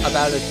movie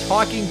about a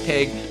talking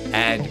pig,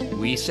 and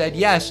we said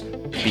yes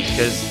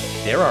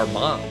because they're our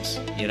moms.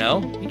 You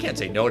know, you can't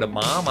say no to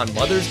mom on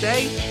Mother's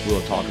Day.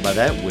 We'll talk about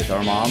that with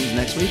our moms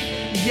next week.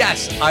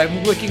 Yes,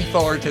 I'm looking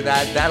forward to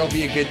that. That'll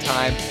be a good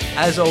time.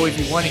 As always,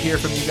 we want to hear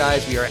from you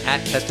guys. We are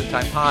at Test of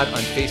Time Pod on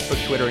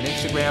Facebook, Twitter, and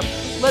Instagram.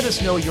 Let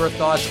us know your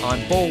thoughts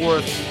on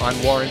Bulworth,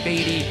 on Warren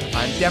Beatty,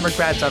 on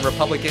Democrats, on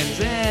Republicans.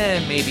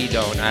 Maybe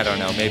don't. I don't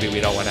know. Maybe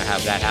we don't want to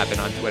have that happen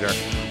on Twitter.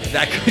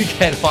 That could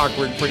get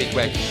awkward pretty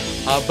quick.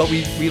 But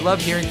we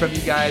love hearing from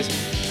you guys,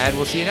 and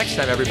we'll see you next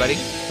time, everybody.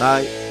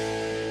 Bye.